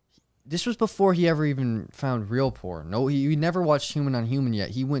this was before he ever even found real porn. No, he never watched human on human yet.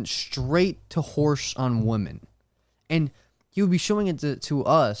 He went straight to horse on women, and he would be showing it to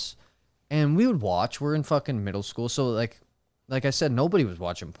us, and we would watch. We're in fucking middle school, so like I said, nobody was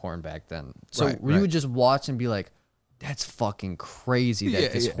watching porn back then. So we would just watch and be like, "That's fucking crazy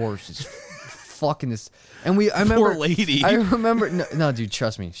that this horse is fucking this." And I remember, poor lady. I remember, no, dude,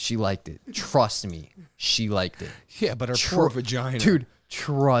 trust me, she liked it. Trust me, she liked it. Yeah, but her poor vagina, dude.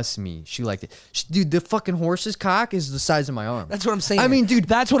 Trust me, she liked it. Dude, the fucking horse's cock is the size of my arm. That's what I'm saying. I mean, dude,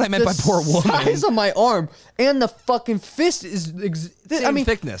 that's what I meant by poor woman. The size of my arm, and the fucking fist is same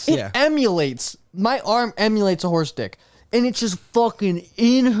thickness. It emulates, my arm emulates a horse dick, and it's just fucking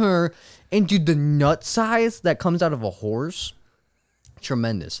in her. And dude, the nut size that comes out of a horse,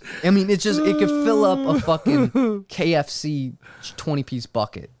 tremendous. I mean, it could fill up a fucking KFC 20-piece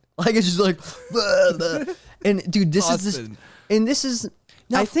bucket. Like it's just like, blah, blah. And dude, this is.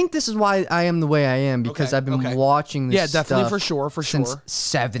 I think this is why I am the way I am, because I've been watching this. Yeah, definitely, stuff for sure. Since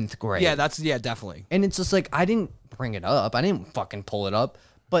 7th grade. Yeah, definitely. And it's just like, I didn't bring it up. I didn't fucking pull it up.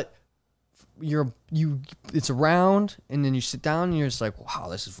 But it's around, and then you sit down, and you're just like, wow,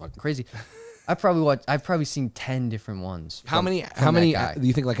 this is fucking crazy. I've probably seen 10 different ones. How many do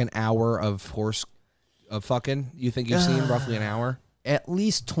you think, like an hour of fucking? You think you've seen roughly an hour? At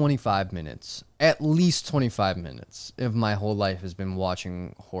least 25 minutes. At least 25 minutes of my whole life has been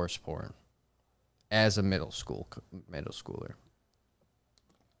watching horse porn as a middle schooler.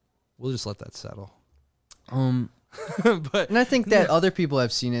 We'll just let that settle. And I think that other people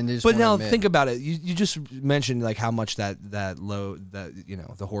have seen it. And they just but now think about it. You just mentioned like how much that load, that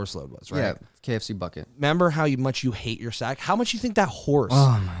the horse load was, right? Yeah, KFC bucket. Remember how much you hate your sack? How much you think that horse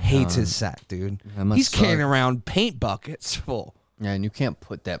hates his sack, dude? He's carrying around paint buckets full. Yeah, and you can't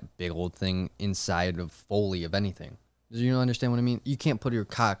put that big old thing inside of Foley of anything. Do you understand what I mean? You can't put your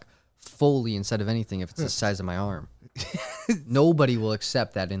cock fully inside of anything if it's the size of my arm. Nobody will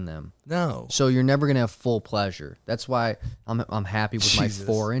accept that in them. No. So you're never gonna have full pleasure. That's why I'm happy with my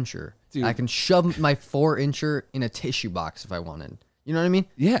 4-incher. Dude. I can shove my 4-incher in a tissue box if I wanted. You know what I mean?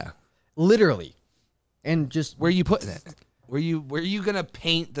 Yeah. Literally. And just where are you putting it? Where you gonna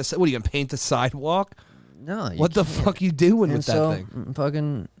paint the? What are you gonna paint the sidewalk? No. What the fuck you doing with that thing?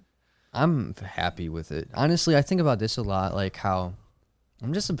 Fucking, I'm happy with it. Honestly, I think about this a lot, like how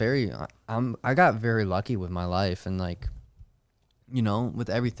I'm just I got very lucky with my life, and like, with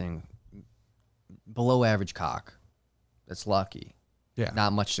everything. Below average cock. That's lucky. Yeah.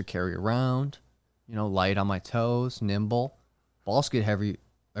 Not much to carry around. Light on my toes, nimble. Balls get heavy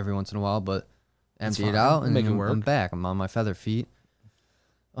every once in a while, but empty it out and I'm back. I'm on my feather feet.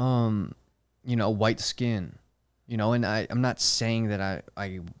 White skin, and I'm not saying that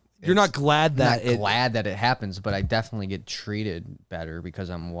you're not glad that glad that it happens, but I definitely get treated better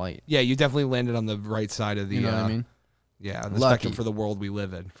because I'm white. Yeah, you definitely landed on the right side of the. You know what I mean? Yeah, on the spectrum for the world we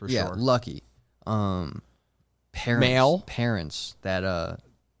live in, for sure. Yeah, lucky. Parents that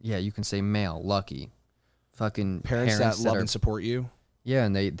yeah, you can say male, lucky. Fucking parents that love and support you. Yeah,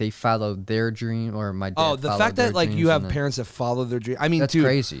 and they followed their dream, or my dad. Oh, the fact that like you have parents that follow their dream. I mean, that's dude,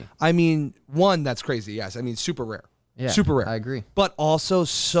 crazy. I mean, one, that's crazy. Yes, I mean, super rare. Yeah, super rare. I agree. But also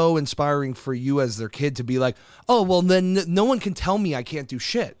so inspiring for you as their kid to be like, oh, well, then no one can tell me I can't do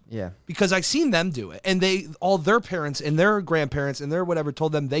shit. Yeah. Because I've seen them do it. And all their parents and their grandparents and their whatever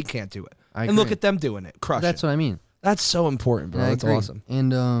told them they can't do it. And look at them doing it. Crush That's what I mean. That's so important, bro. That's awesome.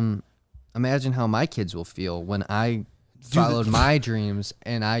 And imagine how my kids will feel when I followed my dreams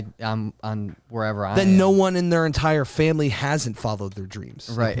and I'm on wherever I am. Then no one in their entire family hasn't followed their dreams.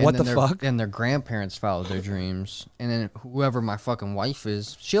 Right. Like, what the fuck? And their grandparents followed their dreams. And then whoever my fucking wife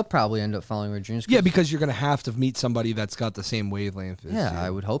is, she'll probably end up following her dreams. Yeah, because you're going to have to meet somebody that's got the same wavelength as you. I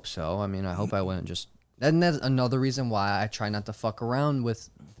would hope so. I mean, I hope I wouldn't just... And that's another reason why I try not to fuck around with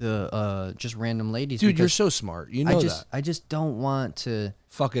the just random ladies. Dude, you're so smart. You know that. I just don't want to...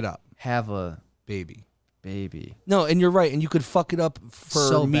 Fuck it up. Have a... Baby. No, and you're right, and you could fuck it up for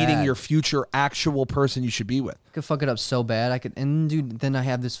so meeting bad. your future actual person you should be with. I could fuck it up so bad. And dude, then I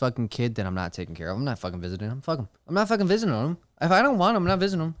have this fucking kid that I'm not taking care of. I'm not fucking visiting him. Fuck him. I'm not fucking visiting him. If I don't want him, I'm not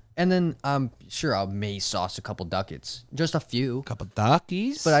visiting him. And then I'm sure I'll may sauce a couple ducats, just a few, couple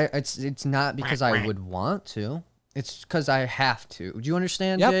duckies. But it's not because I would want to. It's because I have to. Do you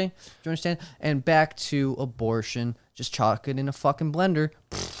understand, Jay? Do you understand? And back to abortion. Just chalk it in a fucking blender.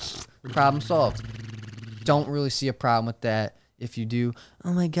 Problem solved. Don't really see a problem with that. If you do,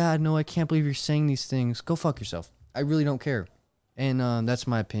 oh my God, no, I can't believe you're saying these things. Go fuck yourself. I really don't care. And that's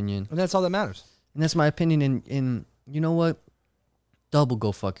my opinion. And that's all that matters. And that's my opinion. And you know what? Double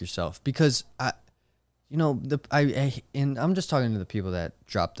go fuck yourself. Because and I'm just talking to the people that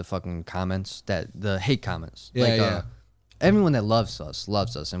drop the fucking comments, the hate comments. Yeah, everyone that loves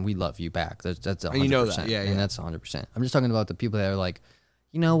us, and we love you back. That's 100%. And you know that, yeah. And that's 100%. I'm just talking about the people that are like,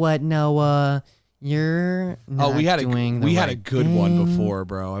 you know what, Noah, you're not we had a good one before,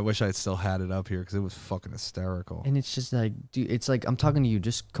 bro. I wish I still had it up here because it was fucking hysterical. And it's just like, dude, it's like I'm talking to you.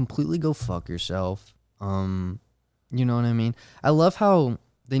 Just completely go fuck yourself. You know what I mean? I love how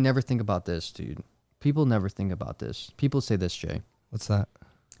they never think about this, dude. People never think about this. People say this, Jay. What's that?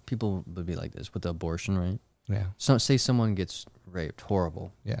 People would be like this with the abortion, right? Yeah. So say someone gets raped,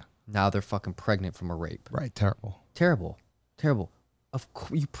 horrible. Yeah. Now they're fucking pregnant from a rape. Right. Terrible. Of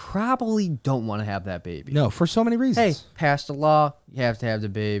course, you probably don't want to have that baby. No, for so many reasons. Hey, passed a law, you have to have the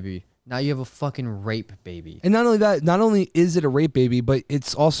baby. Now you have a fucking rape baby. And not only that, not only is it a rape baby, but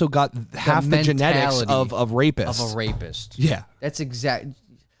it's also got half the genetics of a rapist. Of a rapist. Yeah. That's exact.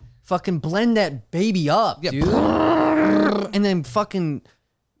 Fucking blend that baby up, dude. And then fucking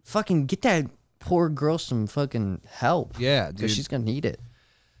get that poor girl some fucking help. Yeah, dude. Because she's going to need it.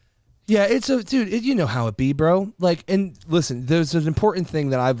 Yeah, you know how it be, bro. Like, and listen, there's an important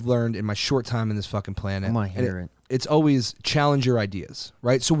thing that I've learned in my short time in this fucking planet. I want to hear it. It's always challenge your ideas,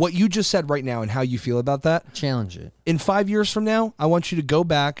 right? So what you just said right now and how you feel about that. Challenge it. In 5 years from now, I want you to go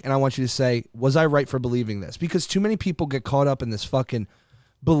back and I want you to say, was I right for believing this? Because too many people get caught up in this fucking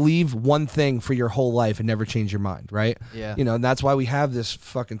believe one thing for your whole life and never change your mind, right? Yeah. You know, and that's why we have this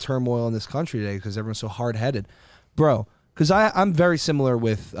fucking turmoil in this country today because everyone's so hard-headed. Bro, because I'm very similar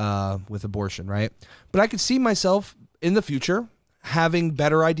with abortion, right? But I could see myself in the future having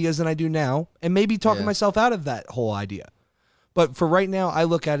better ideas than I do now and maybe talking myself out of that whole idea. But for right now, I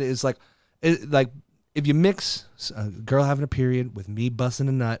look at it as like if you mix a girl having a period with me busting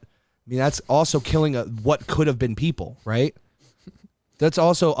a nut, I mean, that's also killing what could have been people, right? That's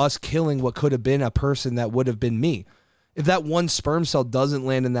also us killing what could have been a person that would have been me. If that one sperm cell doesn't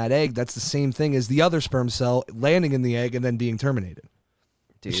land in that egg, that's the same thing as the other sperm cell landing in the egg and then being terminated.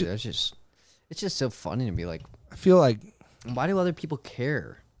 Dude, it's just so funny to be like, I feel like, why do other people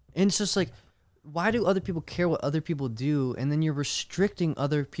care? And it's just like, why do other people care what other people do? And then you're restricting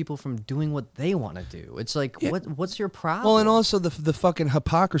other people from doing what they want to do. It's like, what's your problem? Well, and also the fucking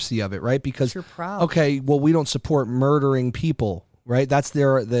hypocrisy of it, right? Because, what's your problem? Okay, well, we don't support murdering people, right? That's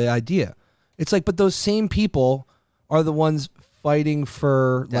the idea. It's like, but those same people are the ones fighting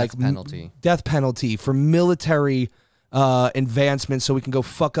for death penalty, for military advancement so we can go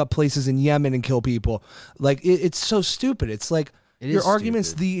fuck up places in Yemen and kill people. Like, it's so stupid. It's like your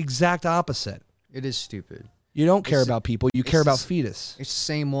argument's the exact opposite. It is stupid. You don't care about people. You care about fetus. It's the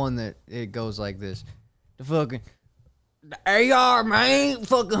same one that it goes like this. The AR, man.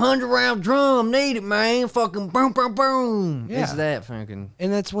 Fucking 100-round drum. Need it, man. Fucking boom, boom, boom. Yeah. It's that fucking.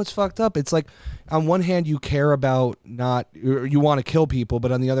 And that's what's fucked up. It's like, on one hand, you care about you want to kill people,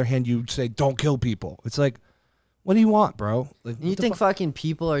 but on the other hand, you say, don't kill people. It's like, What do you want, bro? Like, You think fucking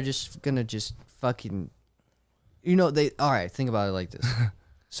people are just gonna just fucking, all right, think about it like this.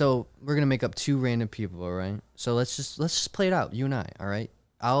 So we're gonna make up 2 random people, all right? So let's just play it out, you and I, all right?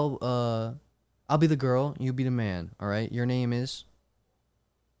 I'll be the girl, you be the man, all right? Your name is,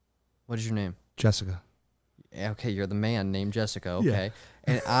 what is your name? Jessica. Okay, you're the man named Jessica, okay? Yeah.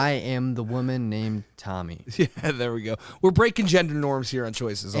 And I am the woman named Tommy. Yeah, there we go. We're breaking gender norms here on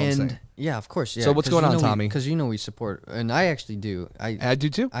choices, all I'm saying. Yeah, of course, yeah. So what's going on, Tommy? Because we support, and I actually do. I do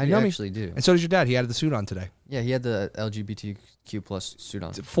too? I actually do. And so does your dad. He had the suit on today. Yeah, he had the LGBTQ plus suit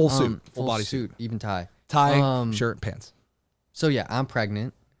on. Full suit. Full body suit. Even tie. Tie, shirt, pants. So yeah, I'm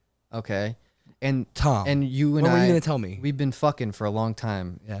pregnant, okay? And Tom, and you and what I, were you gonna tell me? We've been fucking for a long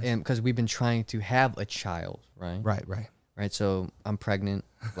time, yes. And because we've been trying to have a child, right? Right. So I'm pregnant,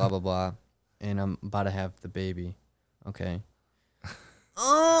 blah blah blah, and I'm about to have the baby. Okay.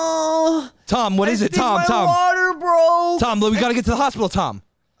 Oh, Tom, what is it, Tom? Tom, water broke. Tom, we gotta get to the hospital, Tom.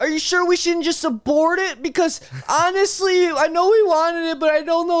 Are you sure we shouldn't just abort it? Because honestly, I know we wanted it, but I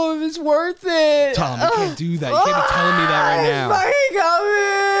don't know if it's worth it. Tom, you can't do that. You can't be telling me that right now.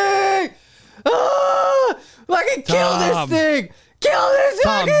 It's fucking coming. Fucking kill this thing! Kill this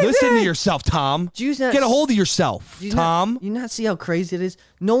Tom, listen to yourself, Tom. Get a hold of yourself, Tom. You not see how crazy it is?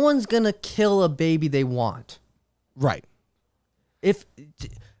 No one's gonna kill a baby they want. Right.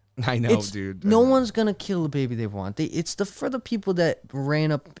 I know, dude. No one's gonna kill a baby they want. It's for the people that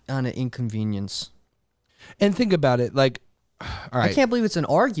ran up on an inconvenience. And think about it, like, all right. I can't believe it's an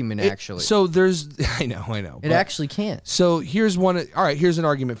argument, actually. So I know. It actually can't. So here's an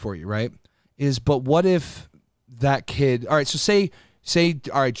argument for you, right? But what if that kid, all right, so say,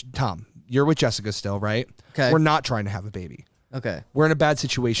 all right, Tom, you're with Jessica still, right? Okay. We're not trying to have a baby. Okay. We're in a bad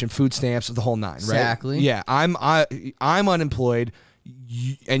situation, food stamps, the whole 9, right? Exactly. Yeah, I'm unemployed,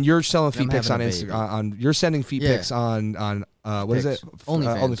 and you're selling feet pics on Instagram. You're sending feet pics on what is it?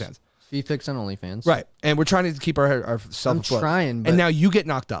 OnlyFans. Feet pics on OnlyFans. Right, and we're trying to keep ourselves afloat. I'm trying, but and now you get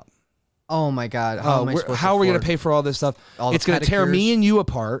knocked up. Oh my God! How are we going to pay for all this stuff? It's going to tear me and you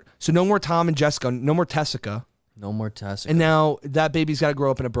apart. So no more Tom and Jessica. No more Tessica. No more Tessica. And now that baby's got to grow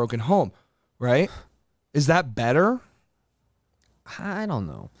up in a broken home, right? Is that better? I don't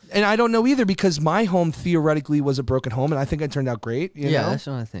know. And I don't know either, because my home theoretically was a broken home, and I think I turned out great. You know? That's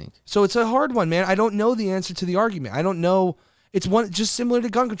what I think. So it's a hard one, man. I don't know the answer to the argument. I don't know. It's one just similar to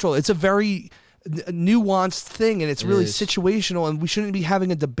gun control. It's a very nuanced thing, and it's really situational, and we shouldn't be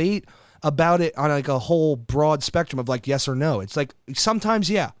having a debate about it on like a whole broad spectrum of like yes or no. It's like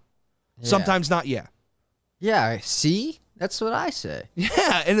sometimes sometimes not Yeah, see? That's what I say.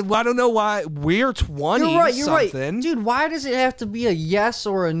 Yeah, and I don't know why we're 20 You're right. Dude, why does it have to be a yes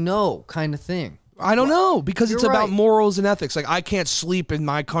or a no kind of thing? I don't know, because it's about morals and ethics. Like, I can't sleep in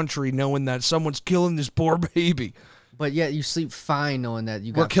my country knowing that someone's killing this poor baby. But yet you sleep fine knowing that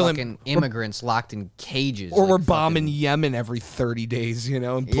you got fucking immigrants locked in cages. Or like we're bombing Yemen every 30 days,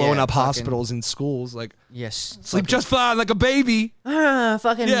 and blowing up hospitals and schools. Like, yes, sleep just fine like a baby.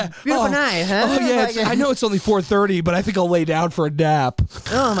 Beautiful night, huh? Oh, yeah, I know it's only 4:30, but I think I'll lay down for a nap.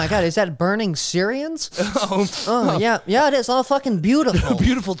 Oh, my God, is that burning Syrians? Yeah, it is. All fucking beautiful.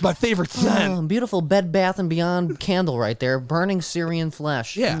 Beautiful, it's my favorite scent. Beautiful Bed Bath & Beyond candle right there, burning Syrian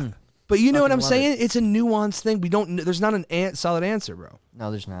flesh. Yeah. But you know what I'm saying? It's a nuanced thing. There's not an solid answer, bro. No,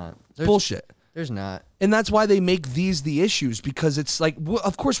 there's not. Bullshit. There's not. And that's why they make these the issues, because it's like,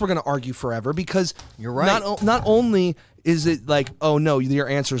 of course we're going to argue forever, because you're right. Not only is it like, oh no, your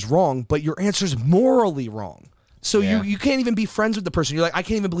answer's wrong, but your answer's morally wrong. So you can't even be friends with the person. You're like, I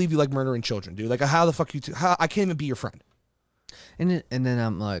can't even believe you like murdering children, dude. Like, how the fuck I can't even be your friend. And then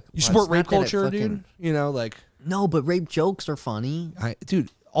I'm like, you support rape culture, dude? Like, no, but rape jokes are funny.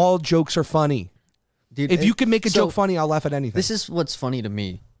 Dude. All jokes are funny. Dude, if you can make a joke funny, I'll laugh at anything. This is what's funny to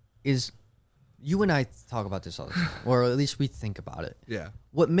me, is you and I talk about this all the time, or at least we think about it. Yeah.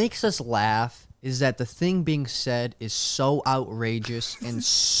 What makes us laugh is that the thing being said is so outrageous and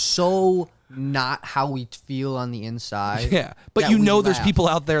so not how we feel on the inside. Yeah. But there's people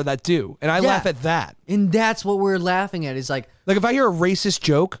out there that do. And I laugh at that. And that's what we're laughing at, is like if I hear a racist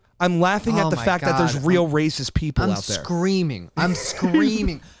joke, I'm laughing at the fact that there's real racist people out there. I'm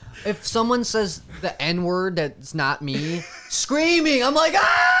screaming. If someone says the N-word that's not me, screaming, I'm like,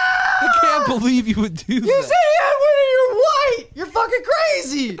 ah! I can't believe you would do that. You say the N-word and you're white! You're fucking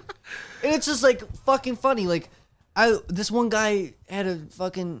crazy! And it's just like fucking funny. Like, this one guy had a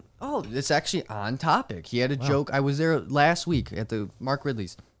fucking, it's actually on topic. He had a joke. I was there last week at the Mark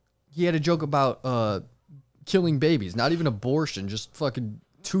Ridley's. He had a joke about killing babies, not even abortion, just fucking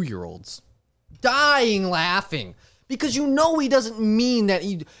 2-year-olds. Dying laughing. Because he doesn't mean that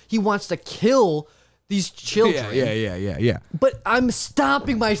he wants to kill these children. Yeah. But I'm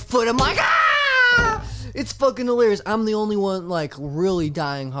stomping my foot. I'm like, ah! It's fucking hilarious. I'm the only one like really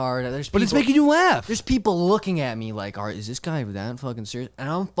dying hard. But it's making you laugh. There's people looking at me like, is this guy that fucking serious? And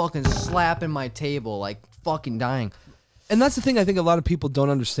I'm fucking slapping my table like fucking dying. And that's the thing I think a lot of people don't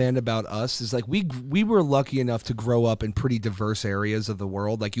understand about us is like we were lucky enough to grow up in pretty diverse areas of the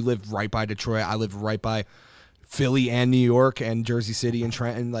world. Like you lived right by Detroit. I lived right by Philly and New York and Jersey City and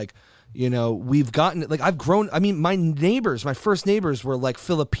Trenton. Like, you know, we've gotten like I've grown. I mean, my first neighbors were like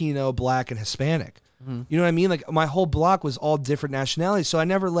Filipino, Black, and Hispanic. Mm-hmm. You know what I mean? Like my whole block was all different nationalities. So I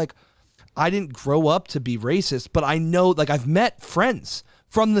didn't grow up to be racist, but I know like I've met friends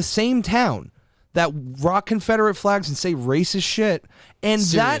from the same town that rock Confederate flags and say racist shit. And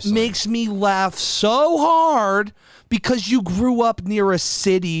Seriously. That makes me laugh so hard because you grew up near a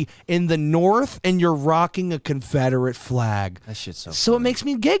city in the North and you're rocking a Confederate flag. That shit's so funny. It makes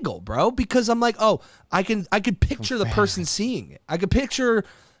me giggle, bro, because I'm like, oh, I could picture the person seeing it. I could picture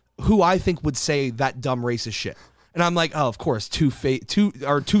who I think would say that dumb racist shit. And I'm like, oh, of course,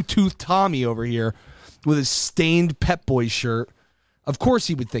 two-tooth Tommy over here with his stained Pep Boy shirt. Of course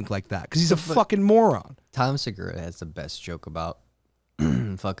he would think like that because he's a fucking moron. Tom Segura has the best joke about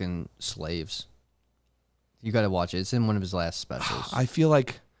fucking slaves. You got to watch it. It's in one of his last specials. I feel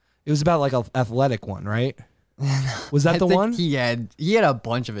like it was about like an athletic one, right? Was that the one? He had a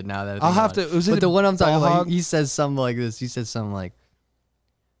bunch of it now. I'll have to. Was it the one I'm talking about? He says something like this. He says something like,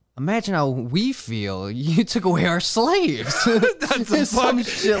 "Imagine how we feel. You took away our slaves." That's some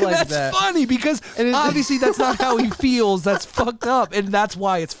shit like that. That's funny because obviously that's not how he feels. That's fucked up, and that's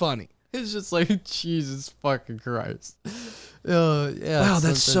why it's funny. It's just like Jesus fucking Christ. Yeah. Wow,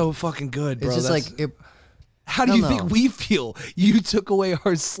 that's so fucking good, bro. It's just how do you think we feel? You took away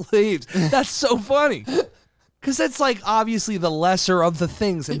our slaves. That's so funny. Because that's like obviously the lesser of the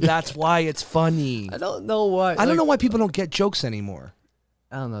things, and that's why it's funny. I don't know why. I don't know why people don't get jokes anymore.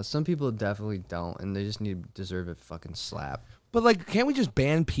 I don't know. Some people definitely don't, and they just deserve a fucking slap. But like, can't we just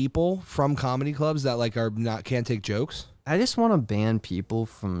ban people from comedy clubs that like can't take jokes? I just want to ban people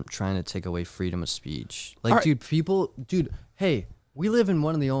from trying to take away freedom of speech. Like, dude, hey, we live in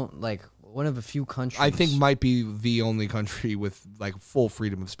one of a few countries. I think might be the only country with like full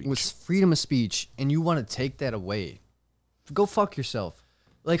freedom of speech. With freedom of speech, and you want to take that away? Go fuck yourself.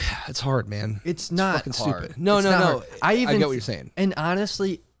 Like, it's hard, man. It's not fucking hard. Stupid. No. Hard. I get what you're saying. And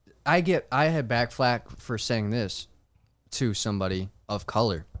honestly, I had back flack for saying this to somebody of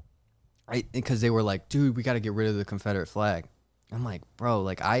color, because they were like, "Dude, we got to get rid of the Confederate flag." I'm like, bro,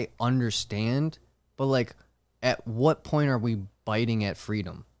 like I understand, but like, at what point are we biting at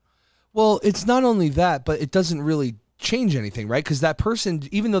freedom? Well, it's not only that, but it doesn't really change anything, right? Because that person,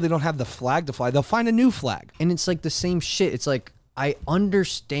 even though they don't have the flag to fly, they'll find a new flag. And it's like the same shit. It's like, I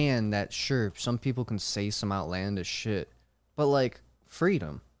understand that, sure, some people can say some outlandish shit, but like,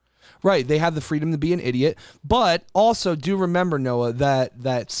 freedom. Right, they have the freedom to be an idiot, but also do remember, Noah,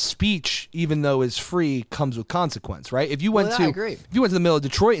 that speech, even though is free, comes with consequence, right? If you went to the middle of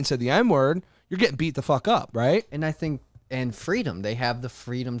Detroit and said the N-word, you're getting beat the fuck up, right? And I think, and freedom, they have the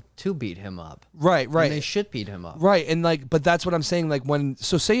freedom to beat him up. Right. And they should beat him up. Right, and like, but that's what I'm saying. Like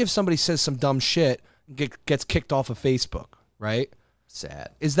say if somebody says some dumb shit, gets kicked off of Facebook, right? Sad.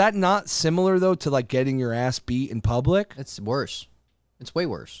 Is that not similar though to like getting your ass beat in public? It's worse. It's way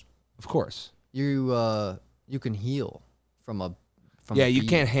worse. Of course. You can heal from a you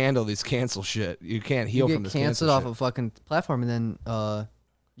can't handle this cancel shit. You can't heal from this cancel shit. You get canceled off a fucking platform, and then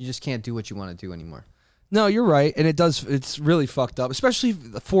you just can't do what you want to do anymore. No, you're right, and it's really fucked up, especially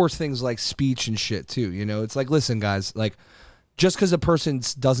for things like speech and shit too. You know, it's like, listen, guys, like, just because a person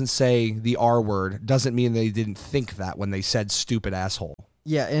doesn't say the R word doesn't mean they didn't think that when they said stupid asshole.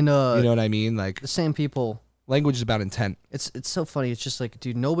 Yeah, and you know what I mean? Like, the same people. Language is about intent. It's so funny. It's just like,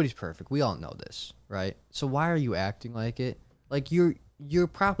 dude, nobody's perfect. We all know this, right? So why are you acting like it? Like, you're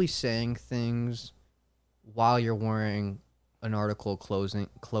probably saying things while you're wearing an article of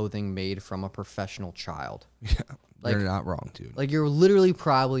clothing made from a professional child. Yeah, like, you're not wrong, dude. Like, you're literally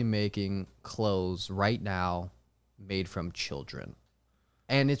probably making clothes right now made from children.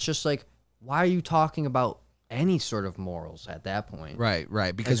 And it's just like, why are you talking about any sort of morals at that point?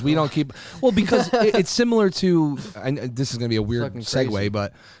 Right. Because we don't keep... Well, because it's similar to... this is going to be a weird segue,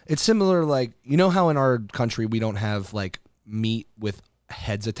 but it's similar, like, you know how in our country we don't have, like, meat with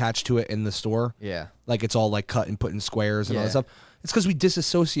heads attached to it in the store? Yeah. Like, it's all, like, cut and put in squares and all that stuff. It's because we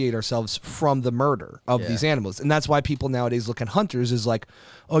disassociate ourselves from the murder of these animals. And that's why people nowadays look at hunters as like,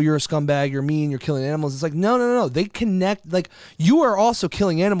 oh, you're a scumbag, you're mean, you're killing animals. It's like, no. They connect. Like, you are also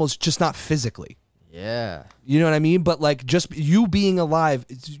killing animals, just not physically. Yeah. You know what I mean? But like just you being alive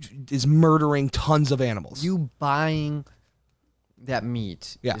is murdering tons of animals. You buying that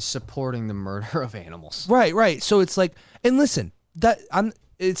meat Yeah. is supporting the murder of animals. Right. So it's like, and listen,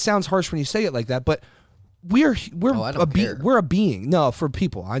 it sounds harsh when you say it like that, but we're I don't care. we're a being. No, for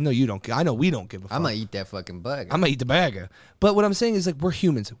people. I know you don't. I know we don't give a fuck. I'm gonna eat that fucking burger. I'm gonna eat the burger. But what I'm saying is like we're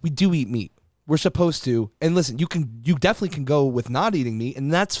humans. We do eat meat. We're supposed to. And listen, you definitely can go with not eating meat,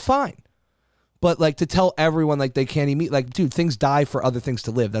 and that's fine. But like to tell everyone like they can't eat meat, like dude, things die for other things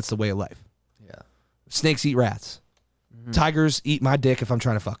to live. That's the way of life. Yeah. Snakes eat rats. Tigers eat my dick if I'm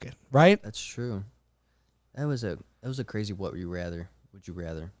trying to fuck it. Right? That's true. That was a crazy would you rather.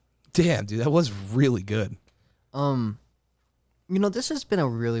 Damn, dude, that was really good. This has been a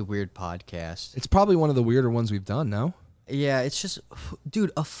really weird podcast. It's probably one of the weirder ones we've done, no? Yeah, it's just,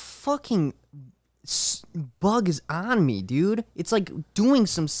 dude, a fucking bug is on me, dude. It's like doing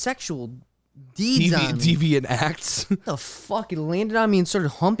some sexual deeds on me. Deviant acts. What the fuck? It landed on me and started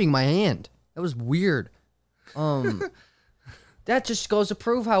humping my hand. That was weird. That just goes to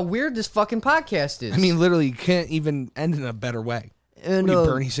prove how weird this fucking podcast is. I mean, literally, you can't even end in a better way. And, what are you,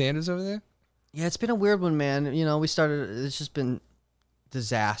 Bernie Sanders over there? Yeah, it's been a weird one, man. It's just been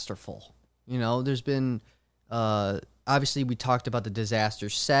disasterful. There's been, obviously we talked about the disaster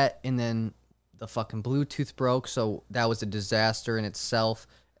set, and then the fucking Bluetooth broke, so that was a disaster in itself,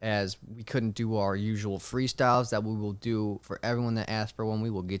 as we couldn't do our usual freestyles that we will do for everyone that asked for one. We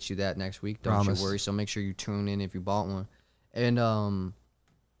will get you that next week. Don't you worry. So make sure you tune in if you bought one. And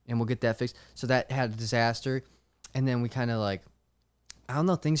we'll get that fixed. So that had a disaster. And then we kind of like, I don't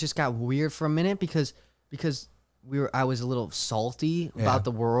know, things just got weird for a minute because I was a little salty about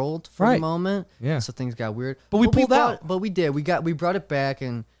the world for a moment. Yeah. So things got weird. But we pulled out. But we did. We brought it back,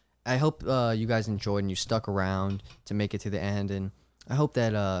 and I hope you guys enjoyed and you stuck around to make it to the end. And I hope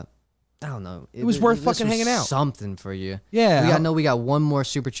that I don't know. It was worth fucking hanging out. Something for you. Yeah. We got one more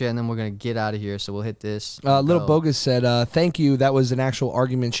super chat, and then we're gonna get out of here. So we'll hit this. Little Bogus said, "Thank you. That was an actual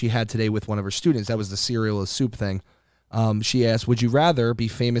argument she had today with one of her students. That was the cereal is soup thing. She asked, would you rather be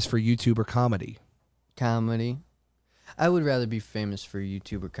famous for YouTube or comedy? Comedy. I would rather be famous for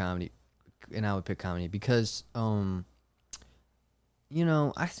YouTube or comedy, and I would pick comedy because, I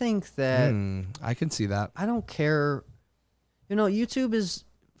think that I can see that. I don't care. YouTube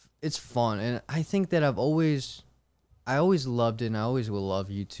it's fun, and I think that I always loved it, and I always will love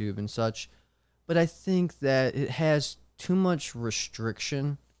YouTube and such, but I think that it has too much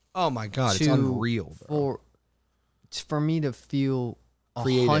restriction. Oh my god, it's unreal. For me to feel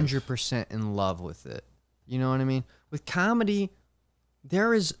 100% in love with it. You know what I mean? With comedy,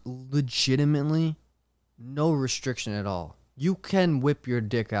 there is legitimately no restriction at all. You can whip your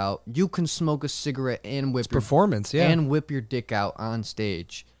dick out. You can smoke a cigarette and whip and whip your dick out on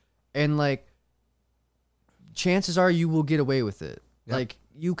stage. And like chances are you will get away with it. Yep. Like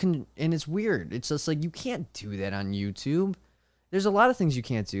you can, and it's weird. It's just like you can't do that on YouTube. There's a lot of things you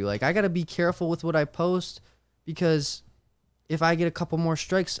can't do. Like I got to be careful with what I post because if I get a couple more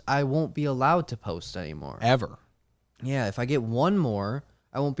strikes, I won't be allowed to post anymore. Ever. Yeah, if I get one more,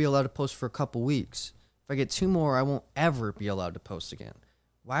 I won't be allowed to post for a couple weeks. If I get two more, I won't ever be allowed to post again.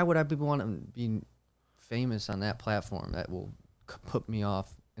 Why would I want to be famous on that platform? That will put me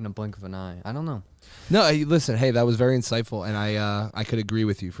off in a blink of an eye. I don't know. No, listen, hey, that was very insightful, and I could agree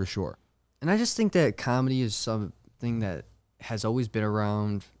with you for sure. And I just think that comedy is something that has always been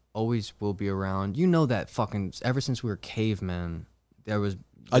around, always will be around. You know that fucking ever since we were cavemen, there's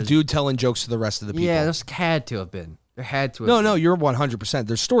a dude telling jokes to the rest of the people. Yeah, there had to have been. There had to have been. No, you're 100%.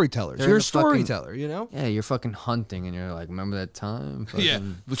 They're storytellers. You're a storyteller, you know? Yeah, you're fucking hunting, and you're like, remember that time? Fucking,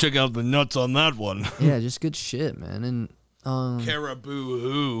 yeah, check out the nuts on that one. Yeah, just good shit, man. And caribou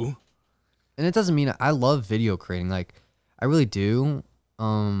who? And it doesn't mean I love video creating. Like, I really do.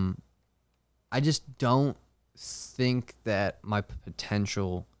 I just don't think that my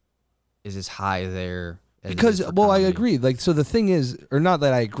potential is as high there as because I agree. Like, so the thing is, or not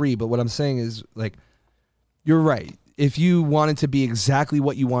that I agree, but what I'm saying is, like, you're right. If you wanted to be exactly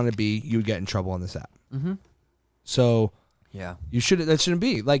what you want to be, you would get in trouble on this app. Mm-hmm. So yeah, that shouldn't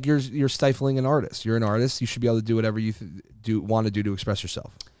be like you're stifling an artist. You're an artist. You should be able to do whatever you want to do to express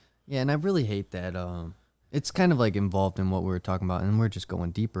yourself. Yeah, and I really hate that. It's kind of like involved in what we were talking about, and we're just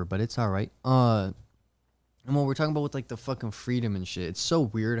going deeper, but it's all right. And what we're talking about with like the fucking freedom and shit, it's so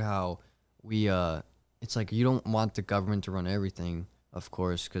weird how we it's like you don't want the government to run everything, of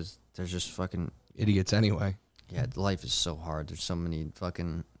course, because there's just fucking idiots anyway. Yeah, life is so hard. There's so many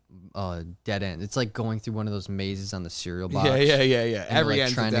fucking dead ends. It's like going through one of those mazes on the cereal box. Yeah. And Every like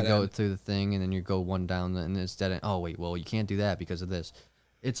end's trying to go end. through the thing, and then you go one down, and it's dead end. Oh wait, well you can't do that because of this.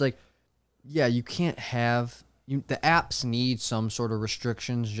 It's like yeah, you can't have the apps need some sort of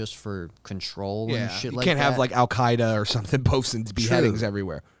restrictions just for control and shit like that. You can't have like Al Qaeda or something posting beheadings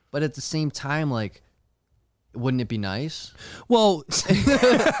everywhere. But at the same time, like, wouldn't it be nice? Well,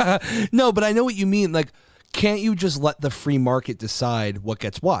 no, but I know what you mean. Like, can't you just let the free market decide what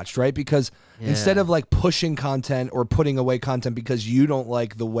gets watched, right? Because instead of like pushing content or putting away content because you don't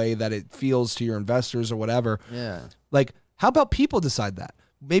like the way that it feels to your investors or whatever, like, how about people decide that?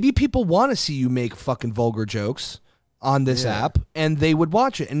 Maybe people want to see you make fucking vulgar jokes on this app and they would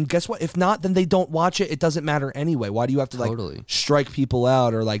watch it. And guess what? If not, then they don't watch it. It doesn't matter anyway. Why do you have to like strike people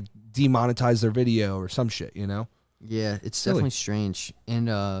out or like demonetize their video or some shit, you know? Yeah, it's definitely strange. And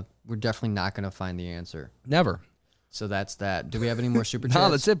we're definitely not going to find the answer. Never. So that's that. Do we have any more super chats?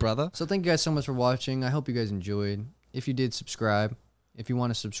 No, that's it, brother. So thank you guys so much for watching. I hope you guys enjoyed. If you did, subscribe. If you want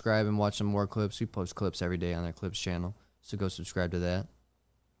to subscribe and watch some more clips, we post clips every day on our Clips channel. So go subscribe to that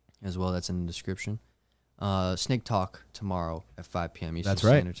as well. That's in the description. Snake Talk tomorrow at 5 p.m. Eastern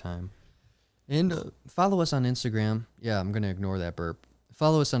Standard Time. And follow us on Instagram. Yeah, I'm going to ignore that burp.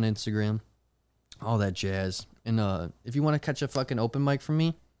 Follow us on Instagram. All that jazz. And if you want to catch a fucking open mic from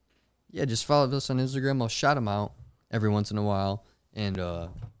me, yeah, just follow us on Instagram. I'll shout them out every once in a while. And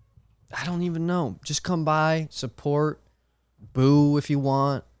I don't even know. Just come by, support, boo if you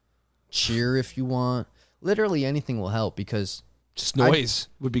want, cheer if you want. Literally anything will help because... Just noise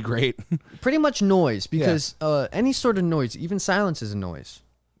would be great. Pretty much noise because any sort of noise, even silence is a noise.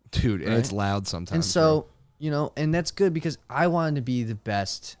 Dude, and it's loud sometimes. And so, you know, and that's good because I want to be the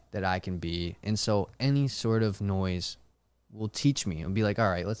best that I can be. And so any sort of noise will teach me and be like, all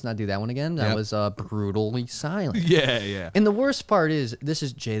right, let's not do that one again. That was brutally silent. Yeah. And the worst part is, this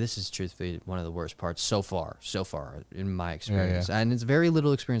is truthfully one of the worst parts so far in my experience. And it's very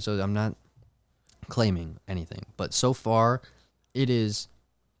little experience, so I'm not claiming anything. But so far... It is,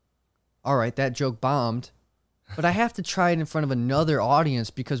 all right, that joke bombed, but I have to try it in front of another audience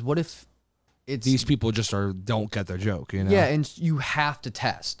because what if it's... These people just don't get their joke, you know? Yeah, and you have to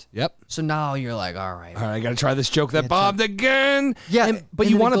test. Yep. So now you're like, all right, I got to try this joke that bombed again. Yeah, but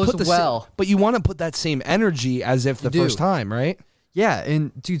you want to put but you want to put that same energy as if the first time, right? Yeah,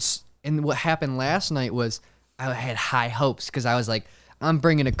 and dude, and what happened last night was I had high hopes because I was like, I'm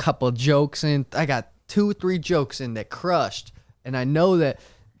bringing a couple jokes in. I got 2-3 jokes in that crushed. And I know that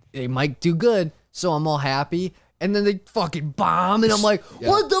they might do good, so I'm all happy. And then they fucking bomb, and I'm like,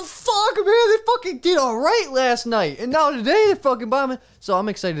 what the fuck, man? They fucking did all right last night. And now today they're fucking bombing. So I'm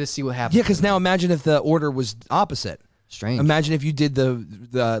excited to see what happens. Yeah, because now imagine if the order was opposite. Strange. Imagine if you did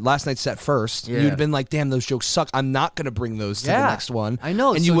the last night's set first. Yeah. You'd have been like, damn, those jokes suck. I'm not going to bring those to the next one. I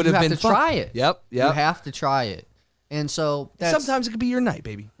know. And so you would have been to try it. Yep. You have to try it. And so sometimes it could be your night,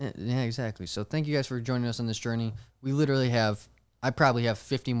 baby. Yeah, exactly. So thank you guys for joining us on this journey. We literally I probably have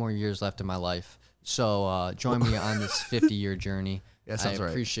 50 more years left in my life. So join me on this 50-year journey. Yeah, sounds right. I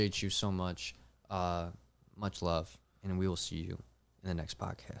appreciate you so much. Much love. And we will see you in the next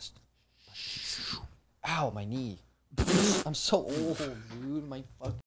podcast. Ow, my knee. I'm so old, dude. My fucking...